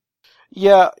anyway.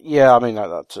 Yeah. I mean,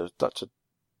 that's a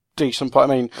decent point.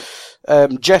 I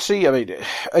mean, Jesse, I mean,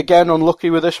 again, unlucky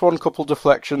with this one. Couple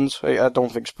deflections. I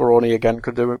don't think Speroni again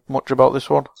could do much about this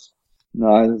one.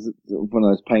 No, it's one of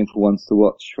those painful ones to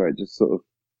watch where it just sort of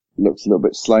looks a little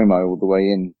bit slow-mo all the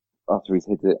way in after he's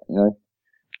hit it, you know.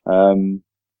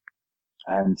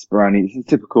 And Speroni, it's a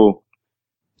typical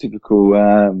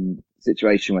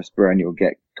situation where Speroni will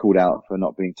get called out for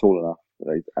not being tall enough,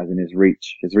 as in his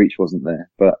reach. His reach wasn't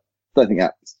there, but I don't think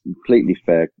that's completely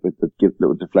fair with the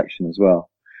little deflection as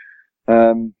well.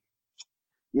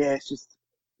 Yeah,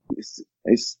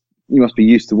 it's you must be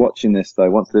used to watching this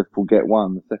though. Once Liverpool get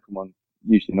one, the second one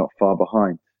usually not far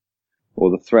behind,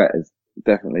 or the threat is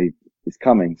definitely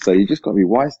coming. So you just got to be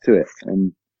wise to it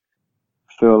and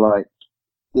feel like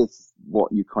this is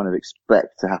what you kind of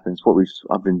expect to happen. It's what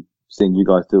I've been seeing you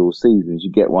guys do all season. Is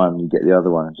you get one, you get the other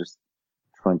one, and just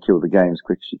try and kill the game as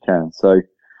quick as you can. So it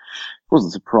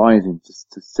wasn't surprising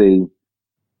just to see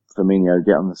Firmino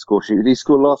get on the score sheet. Did he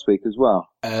score last week as well?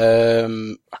 I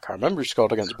can't remember. He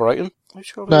scored against Brighton.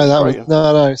 It's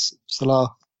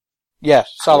Salah. Yeah,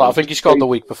 Salah. I think he scored the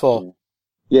week before.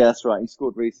 Yeah, that's right. He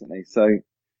scored recently, so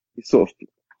he sort of,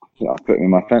 I put him in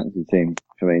my fantasy team,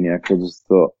 Firmino, because I just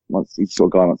thought once he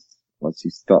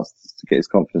starts to get his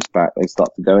confidence back, they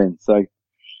start to go in. So,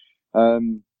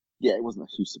 yeah, it wasn't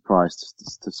a huge surprise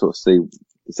to sort of see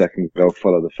the second goal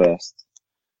follow the first.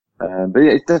 But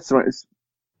yeah, that's right. I'm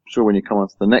sure when you come on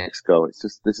to the next goal, it's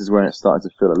just, this is when it started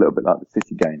to feel a little bit like the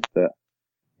City game that,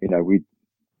 you know, we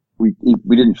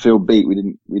didn't feel beat. We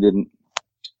didn't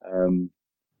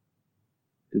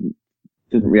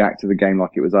react to the game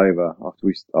like it was over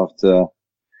after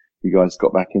you guys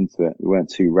got back into it. We weren't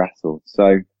too rattled.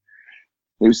 So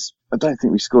I don't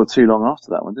think we scored too long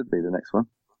after that one, did we? The next one.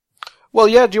 Well,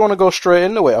 yeah. Do you want to go straight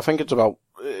into it? I think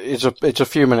it's a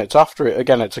few minutes after it.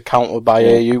 Again, it's a counter by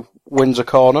AU, wins a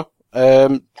corner.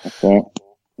 Okay.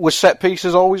 Was set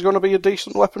pieces always going to be a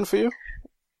decent weapon for you?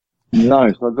 No,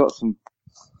 so I've got some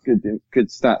good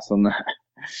stats on that.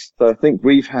 So I think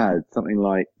we've had something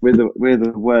like, we're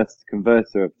the worst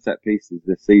converter of set pieces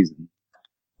this season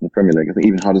in the Premier League. I think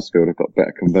even Huddersfield have got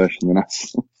better conversion than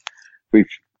us.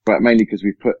 But mainly because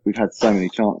we've had so many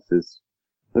chances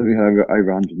We have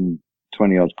over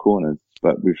 120 odd corners,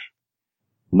 but we've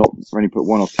not only put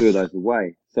one or two of those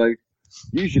away. So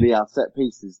usually our set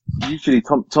pieces,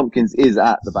 Tompkins is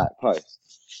at the back post,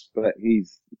 but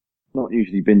he's not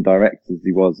usually been direct as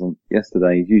he was on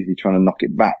yesterday. He's usually trying to knock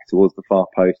it back towards the far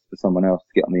post for someone else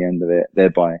to get on the end of it,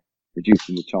 thereby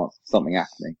reducing the chance of something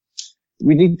happening.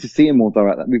 We need to see him more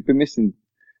direct. We've been missing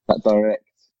that direct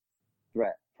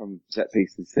threat from set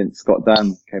pieces since Scott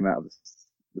Dann came out of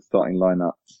the starting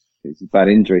lineup. It's a bad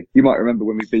injury. You might remember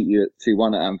when we beat you at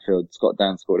 2-1 at Anfield, Scott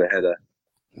Dann scored a header.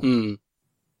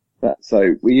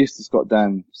 So we used to Scott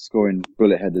Dann scoring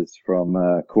bullet headers from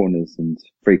corners and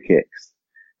free kicks.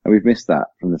 And we've missed that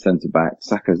from the centre back.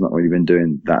 Saka's not really been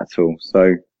doing that at all.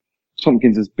 So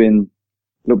Tompkins has been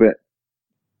a little bit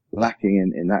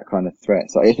lacking in that kind of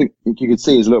threat. So I think you could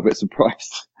see he's a little bit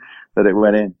surprised that it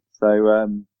went in. So,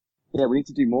 we need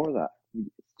to do more of that.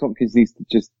 Tompkins needs to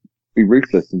just be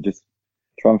ruthless and just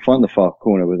try and find the far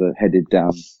corner with a headed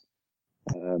down,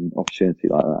 opportunity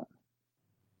like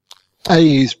that.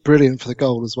 He's brilliant for the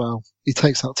goal as well. He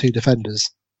takes out two defenders.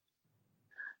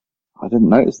 I didn't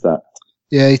notice that.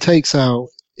 Yeah, he takes out.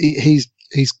 He's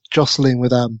jostling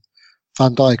with Van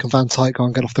Dijk, and Van Dijk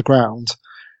can't get off the ground,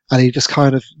 and he just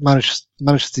kind of manages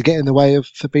to get in the way of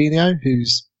Fabinho,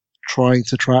 who's trying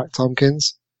to track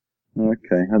Tompkins.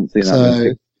 Okay, haven't seen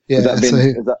that.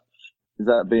 Has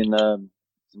that been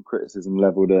some criticism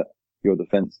levelled at your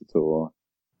defence at all?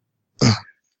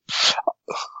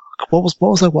 What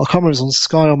was that? Well, I can't remember. It was on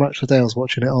Sky or Match of the Day I was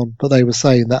watching it on, but they were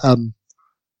saying that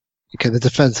the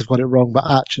defence have got it wrong, but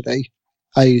actually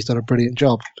Ayu's done a brilliant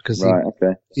job because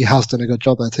he has done a good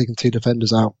job there, taking two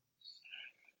defenders out.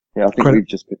 Yeah, I think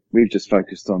we've just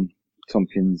focused on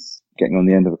Tompkins getting on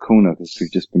the end of a corner because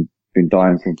we've just been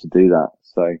dying for him to do that.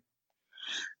 So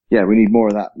yeah, we need more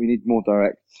of that. We need more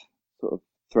direct sort of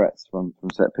threats from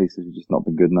set pieces. We've just not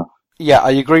been good enough. Yeah,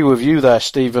 I agree with you there,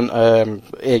 Stephen.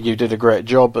 You did a great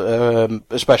job,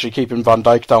 especially keeping Van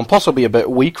Dijk down. Possibly a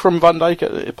bit weak from Van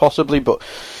Dijk, possibly, but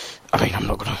I mean, I'm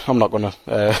not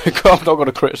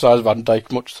gonna criticise Van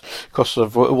Dijk much because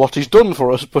of what he's done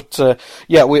for us. But I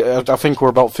think we're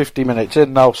about 50 minutes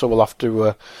in now, so we'll have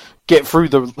to get through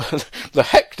the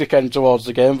hectic end towards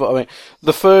the game. But I mean,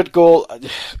 the third goal.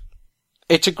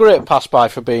 It's a great pass by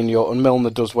Fabinho, and Milner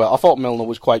does well. I thought Milner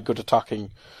was quite good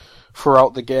attacking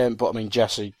throughout the game, but I mean,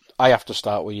 Jesse, I have to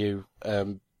start with you.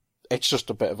 It's just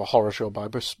a bit of a horror show by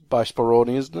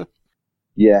Speroni, isn't it?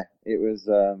 Yeah, it was.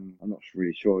 I'm not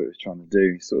really sure what he was trying to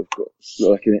do. He sort of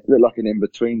looked like an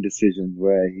in-between decision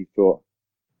where he thought,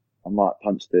 I might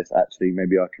punch this. Actually,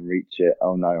 maybe I can reach it.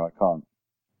 Oh no, I can't.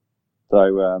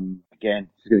 So again,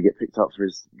 he's going to get picked up for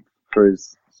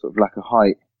his sort of lack of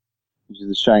height, which is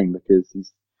a shame because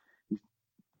he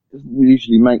doesn't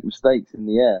usually make mistakes in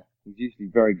the air. He's usually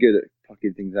very good at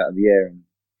plucking things out of the air and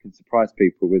can surprise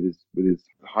people with his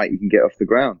height he can get off the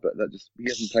ground. But he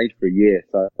hasn't played for a year,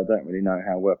 so I don't really know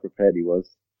how well prepared he was.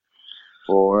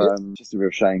 Or just a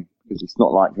real shame because it's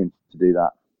not like him to do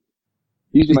that.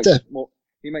 Usually if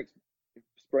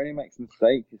Speroni makes a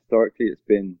mistake, historically it's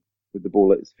been with the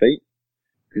ball at his feet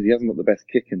because he hasn't got the best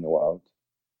kick in the world.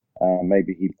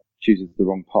 Maybe he chooses the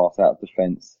wrong pass out of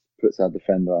defence, puts our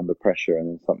defender under pressure, and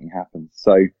then something happens.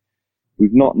 So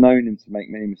we've not known him to make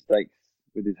many mistakes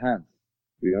with his hands,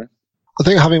 to be honest. I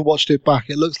think having watched it back,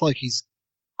 it looks like he's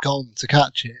gone to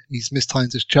catch it. He's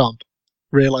mistimed his jump,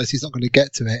 realised he's not going to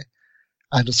get to it,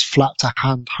 and just flapped a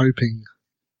hand hoping.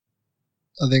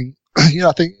 I think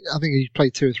he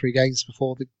played 2 or 3 games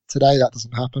before today. That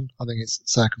doesn't happen. I think it's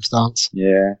circumstance.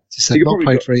 Yeah. As you said, not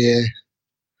played for a year.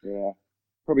 Yeah.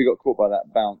 Probably got caught by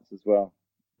that bounce as well.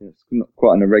 It's not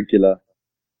quite an irregular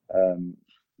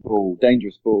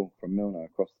dangerous ball from Milner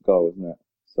across the goal, isn't it?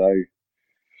 So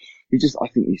I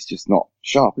think he's just not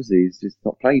sharp, is he? He's just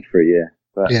not played for a year.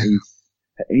 But yeah.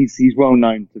 He's well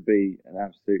known to be an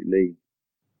absolutely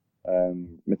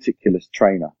meticulous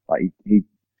trainer. Like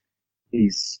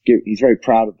he's very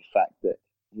proud of the fact that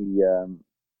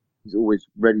he's always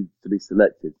ready to be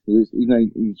selected. Even though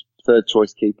he's third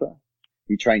choice keeper,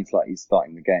 he trains like he's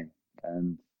starting the game,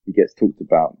 and he gets talked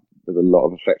about with a lot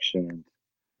of affection and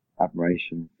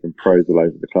admiration from pros all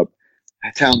over the club.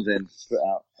 Townsend put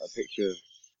out a picture of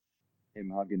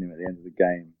him hugging him at the end of the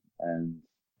game and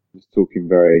was talking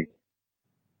very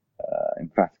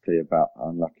emphatically about how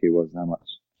unlucky he was and how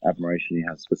much admiration he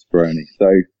has for Speroni.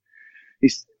 So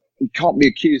he can't be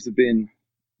accused of being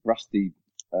rusty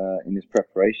in his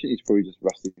preparation. He's probably just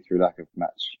rusty through lack of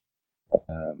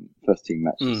first team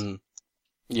matches.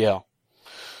 Yeah.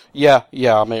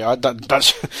 I mean,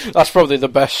 that's probably the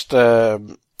best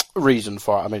reason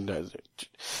for it. I mean,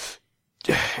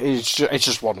 it's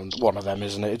just one of them,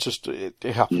 isn't it?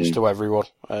 It happens to everyone.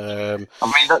 I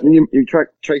mean, you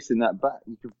tracing that back.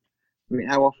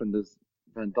 How often does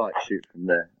Van Dijk shoot from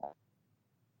there?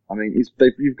 I mean,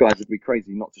 you guys would be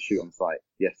crazy not to shoot on sight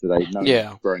yesterday. No,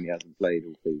 Speroni hasn't played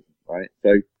all season, right?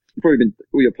 So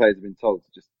all your players have been told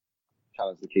to just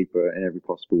challenge the keeper in every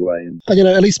possible way. And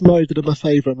at least Mo did him a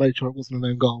favour and made sure it wasn't an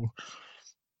own goal.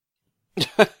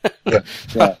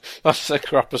 yeah. That's the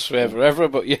crappiest favour ever,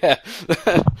 but yeah.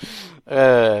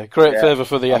 Great favour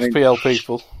for the FPL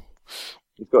people.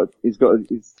 He's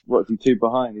what's he 2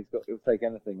 behind? He'll take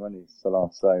anything when he's Salah.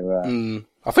 So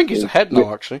I think he's ahead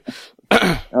now, actually.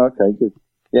 Okay, good.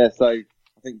 Yeah, so I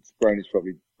think Speroni's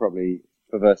probably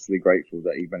perversely grateful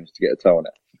that he managed to get a toe on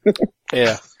it.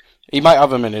 Yeah. He might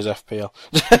have him in his FPL.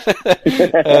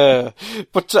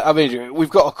 But I mean, we've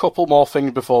got a couple more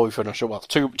things before we finish. Well,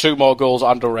 two more goals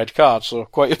and a red card, so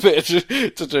quite a bit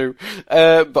to do.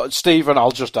 But Stephen,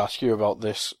 I'll just ask you about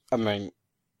this. I mean,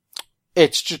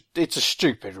 it's a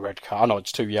stupid red card. I know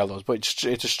it's 2 yellows, but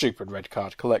it's a stupid red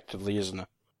card collectively, isn't it?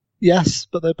 Yes,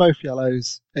 but they're both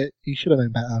yellows. He should have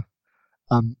known better.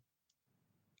 I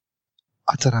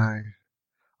don't know.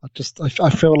 I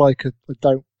feel like I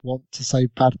don't want to say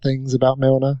bad things about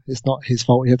Milner. It's not his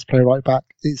fault he had to play right back.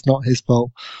 It's not his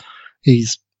fault.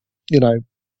 He's,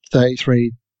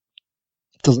 33,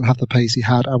 doesn't have the pace he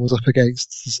had, and was up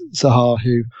against Zaha,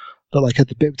 who looked like he had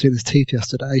the bit between his teeth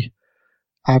yesterday.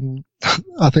 And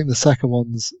I think the second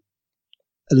one's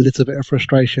a little bit of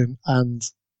frustration, and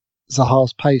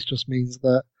Zaha's pace just means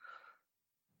that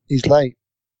he's late.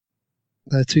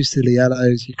 They're 2 silly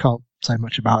yellows. You can't say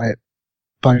much about it.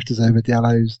 Both deserved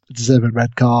yellows, deserve a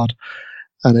red card,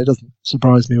 and it doesn't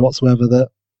surprise me whatsoever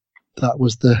that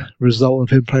was the result of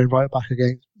him playing right back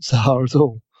against Zaha at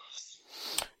all.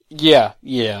 Yeah,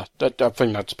 I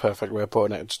think that's a perfect way of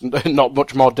putting it. It's not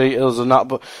much more details than that,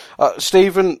 but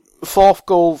Stephen, 4th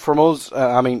goal from us.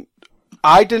 I mean,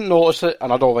 I didn't notice it,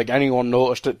 and I don't think anyone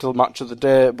noticed it till match of the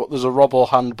day, but there's a Robbo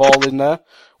handball in there,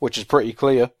 which is pretty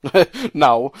clear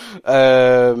now.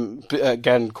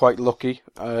 Again, quite lucky.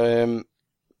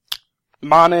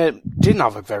 Mane didn't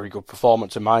have a very good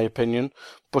performance, in my opinion,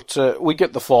 but we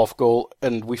get the 4th goal,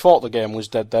 and we thought the game was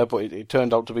dead there, but it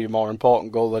turned out to be a more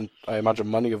important goal than I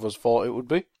imagine many of us thought it would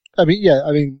be. I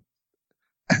mean,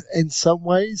 in some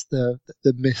ways, the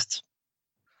missed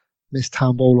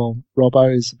handball on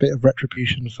Robbo is a bit of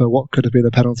retribution for what could have been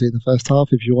a penalty in the first half,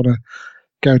 if you want to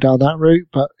go down that route,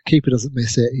 but keeper doesn't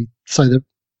miss it, so the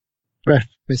ref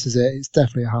misses it. It's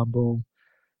definitely a handball.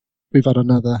 We've had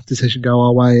another decision go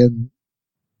our way, and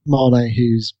Mane,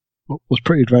 who's was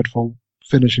pretty dreadful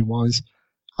finishing wise,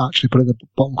 actually put it in the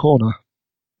bottom corner.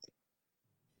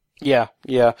 Yeah.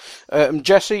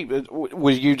 Jesse, were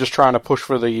you just trying to push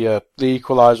for the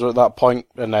equaliser at that point,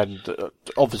 and then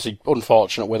obviously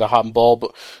unfortunate with a handball,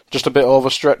 but just a bit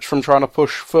overstretched from trying to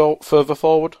push further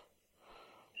forward?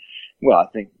 Well, I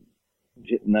think you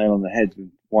hit the nail on the head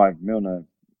with why Milner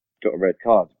got a red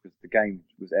card, because the game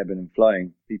was ebbing and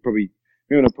flowing.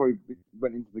 Milner probably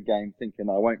went into the game thinking,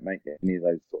 I won't make any of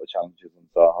those sort of challenges on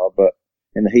Zaha, but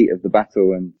in the heat of the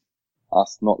battle and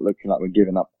us not looking like we're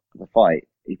giving up the fight,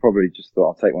 he probably just thought,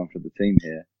 I'll take one for the team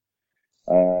here.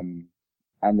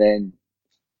 And then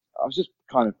I was just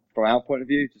kind of, from our point of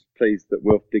view, just pleased that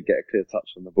Wilf did get a clear touch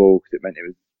on the ball, because it meant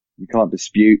you can't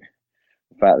dispute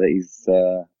the fact that he's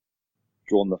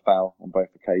drawn the foul on both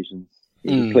occasions.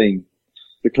 It was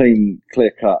a clean,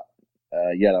 clear-cut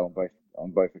yellow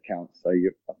on both accounts. So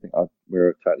I think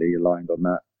we're totally aligned on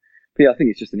that. But yeah, I think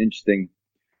it's just an interesting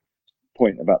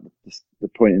point about the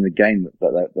point in the game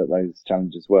that those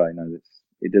challenges were.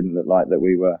 It didn't look like that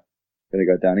we were going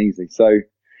to go down easy. So,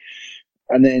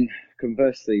 and then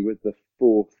conversely with the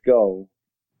 4th goal,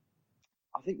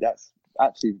 I think that's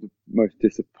actually the most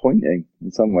disappointing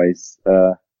in some ways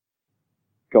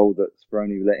goal that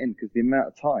Speroni let in, because the amount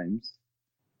of times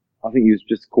I think he was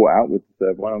just caught out with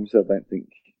the one. Obviously, I don't think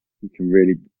you can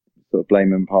really sort of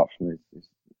blame him apart from his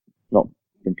not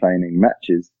been playing any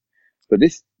matches. But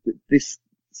this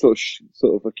sort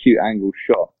of acute angle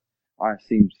shot, I've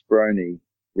seen Speroni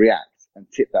react and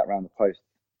tip that round the post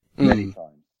many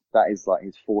times. That is like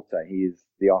his forte. He is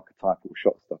the archetypal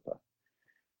shot stopper.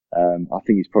 I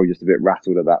think he's probably just a bit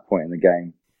rattled at that point in the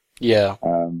game. Yeah.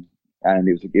 And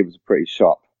it was a pretty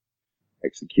sharp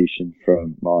execution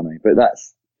from Mane. But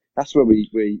that's where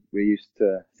we're used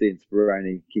to seeing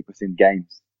Speroni keep us in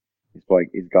games. Is by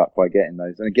getting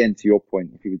those. And again, to your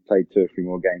point, if he had played 2 or 3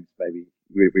 more games, maybe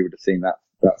we would have seen that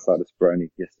side of Speroni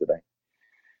yesterday.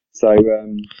 So,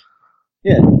 the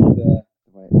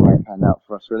way it panned out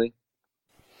for us, really.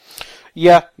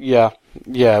 Yeah.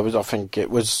 It was. I think it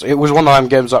was one of them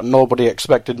games that nobody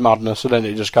expected madness, and then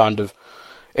it just kind of.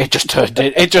 It just turned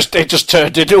it. It just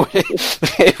turned into it.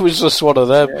 It was just one of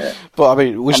them. Yeah. But I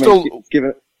mean,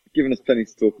 given us plenty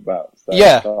to talk about. So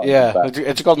yeah.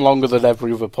 It's gone longer than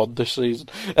every other pod this season.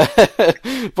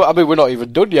 But I mean, we're not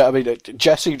even done yet. I mean,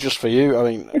 Jesse, just for you. I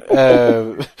mean,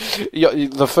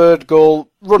 the third goal,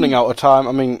 running out of time.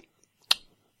 I mean,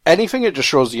 anything. It just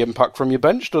shows the impact from your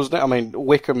bench, doesn't it? I mean,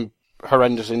 Wickham,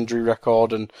 horrendous injury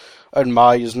record, and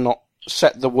Maya's not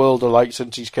set the world alight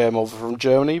since he's came over from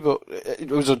Germany, but it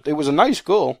was a nice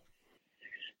goal.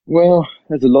 Well,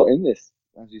 there's a lot in this,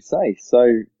 as you say.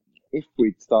 So if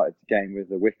we'd started the game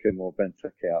with a Wickham or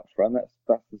Benteke out front, that's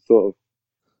the sort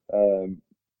of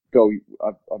goal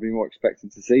I've been more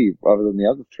expecting to see rather than the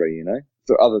other three, you know,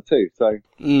 so other two. So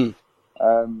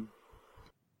I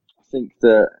think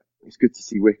that it's good to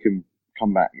see Wickham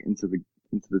come back into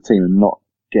the team and not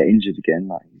get injured again.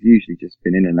 Like he's usually just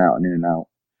been in and out.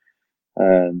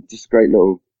 Just a great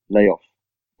little layoff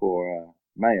for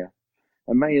Maya.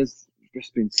 And Maya's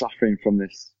just been suffering from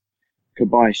this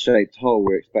Kabay-shaped hole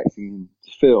we're expecting him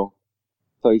to fill.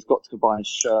 So he's got Kabay's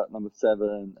shirt, number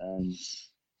 7, and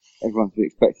everyone's been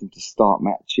expecting him to start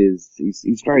matches.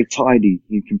 He's very tidy.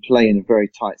 He can play in a very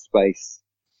tight space,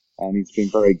 and he's been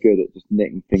very good at just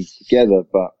knitting things together.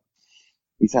 But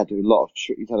he's had a lot of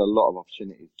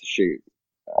opportunities to shoot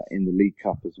in the League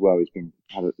Cup as well. He's been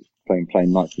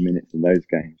playing 90 minutes in those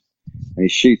games, and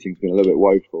his shooting's been a little bit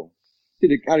woeful.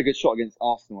 Had a good shot against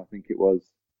Arsenal, I think it was.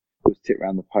 It was tipped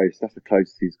round the post. That's the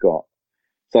closest he's got.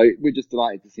 So we're just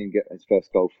delighted to see him get his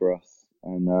first goal for us,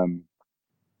 and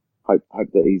hope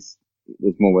that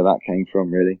there's more where that came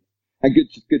from, really. And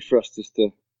good for us just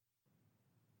to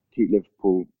keep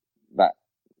Liverpool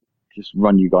just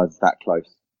run you guys that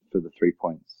close for the 3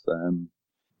 points.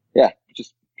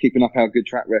 Just keeping up our good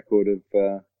track record of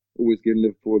always giving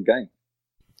Liverpool a game.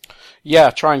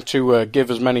 Yeah, trying to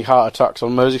give as many heart attacks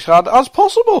on Merseyside as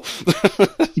possible.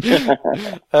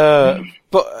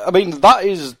 But I mean, that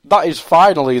is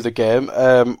finally the game.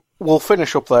 We'll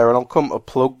finish up there, and I'll come to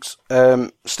plugs.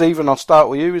 Stephen, I'll start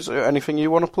with you. Is there anything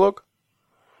you want to plug?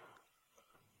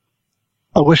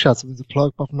 I wish I had something to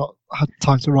plug, but I've not had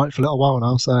time to write for a little while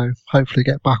now, so hopefully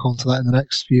get back onto that in the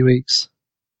next few weeks.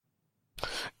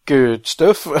 Good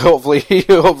stuff. Hopefully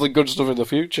good stuff in the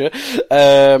future,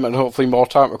 and hopefully more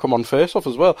time to come on Face Off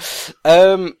as well.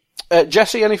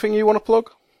 Jesse, anything you want to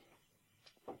plug?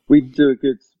 We do a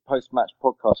good post-match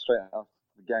podcast straight after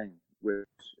the game, which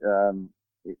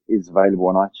is available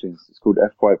on iTunes. It's called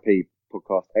FYP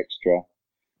Podcast Extra.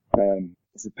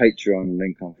 It's a Patreon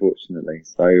link, unfortunately,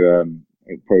 so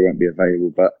it probably won't be available,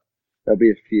 but there'll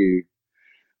be a few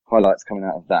highlights coming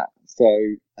out of that. So,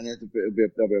 and there'll be a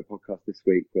podcast this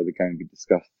week where the game will be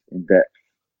discussed in depth.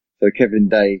 So Kevin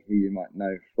Day, who you might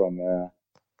know from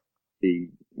the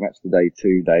Match of the Day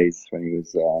 2 days when he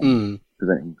was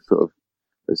presenting sort of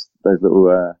those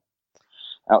little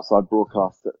outside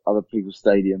broadcasts at other people's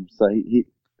stadiums. So he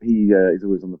is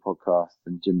always on the podcast,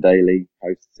 and Jim Daly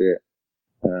hosts it,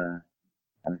 and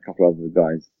a couple of other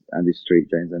guys, Andy Street,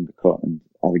 James Endicott, and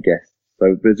other guests.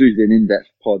 So there's usually an in-depth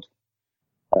pod.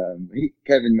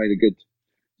 Kevin made a good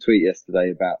tweet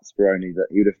yesterday about Speroni that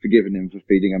he would have forgiven him for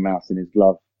feeding a mouse in his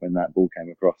glove when that ball came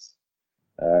across.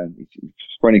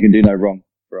 Speroni can do no wrong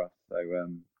for us. So,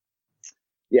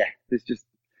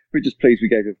 we're just pleased we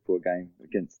gave Liverpool a game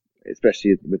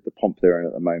especially with the pomp they're in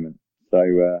at the moment.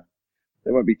 So,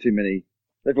 there won't be too many.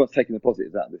 Everyone's taking the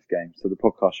positives out of this game, so the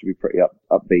podcast should be pretty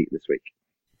upbeat this week.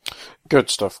 Good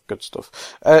stuff.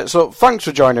 So thanks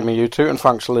for joining me, you two, and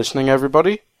thanks for listening,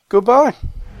 everybody. Goodbye.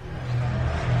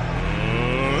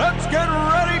 Let's get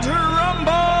ready to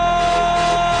rumble!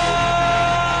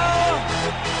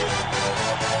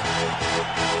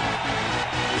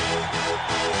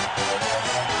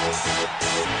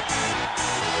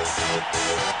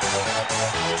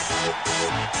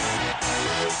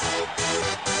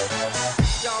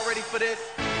 Y'all ready for this?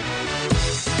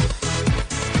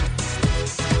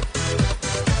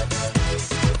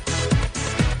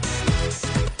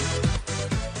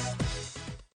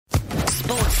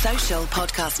 Sports Social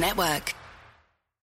Podcast Network.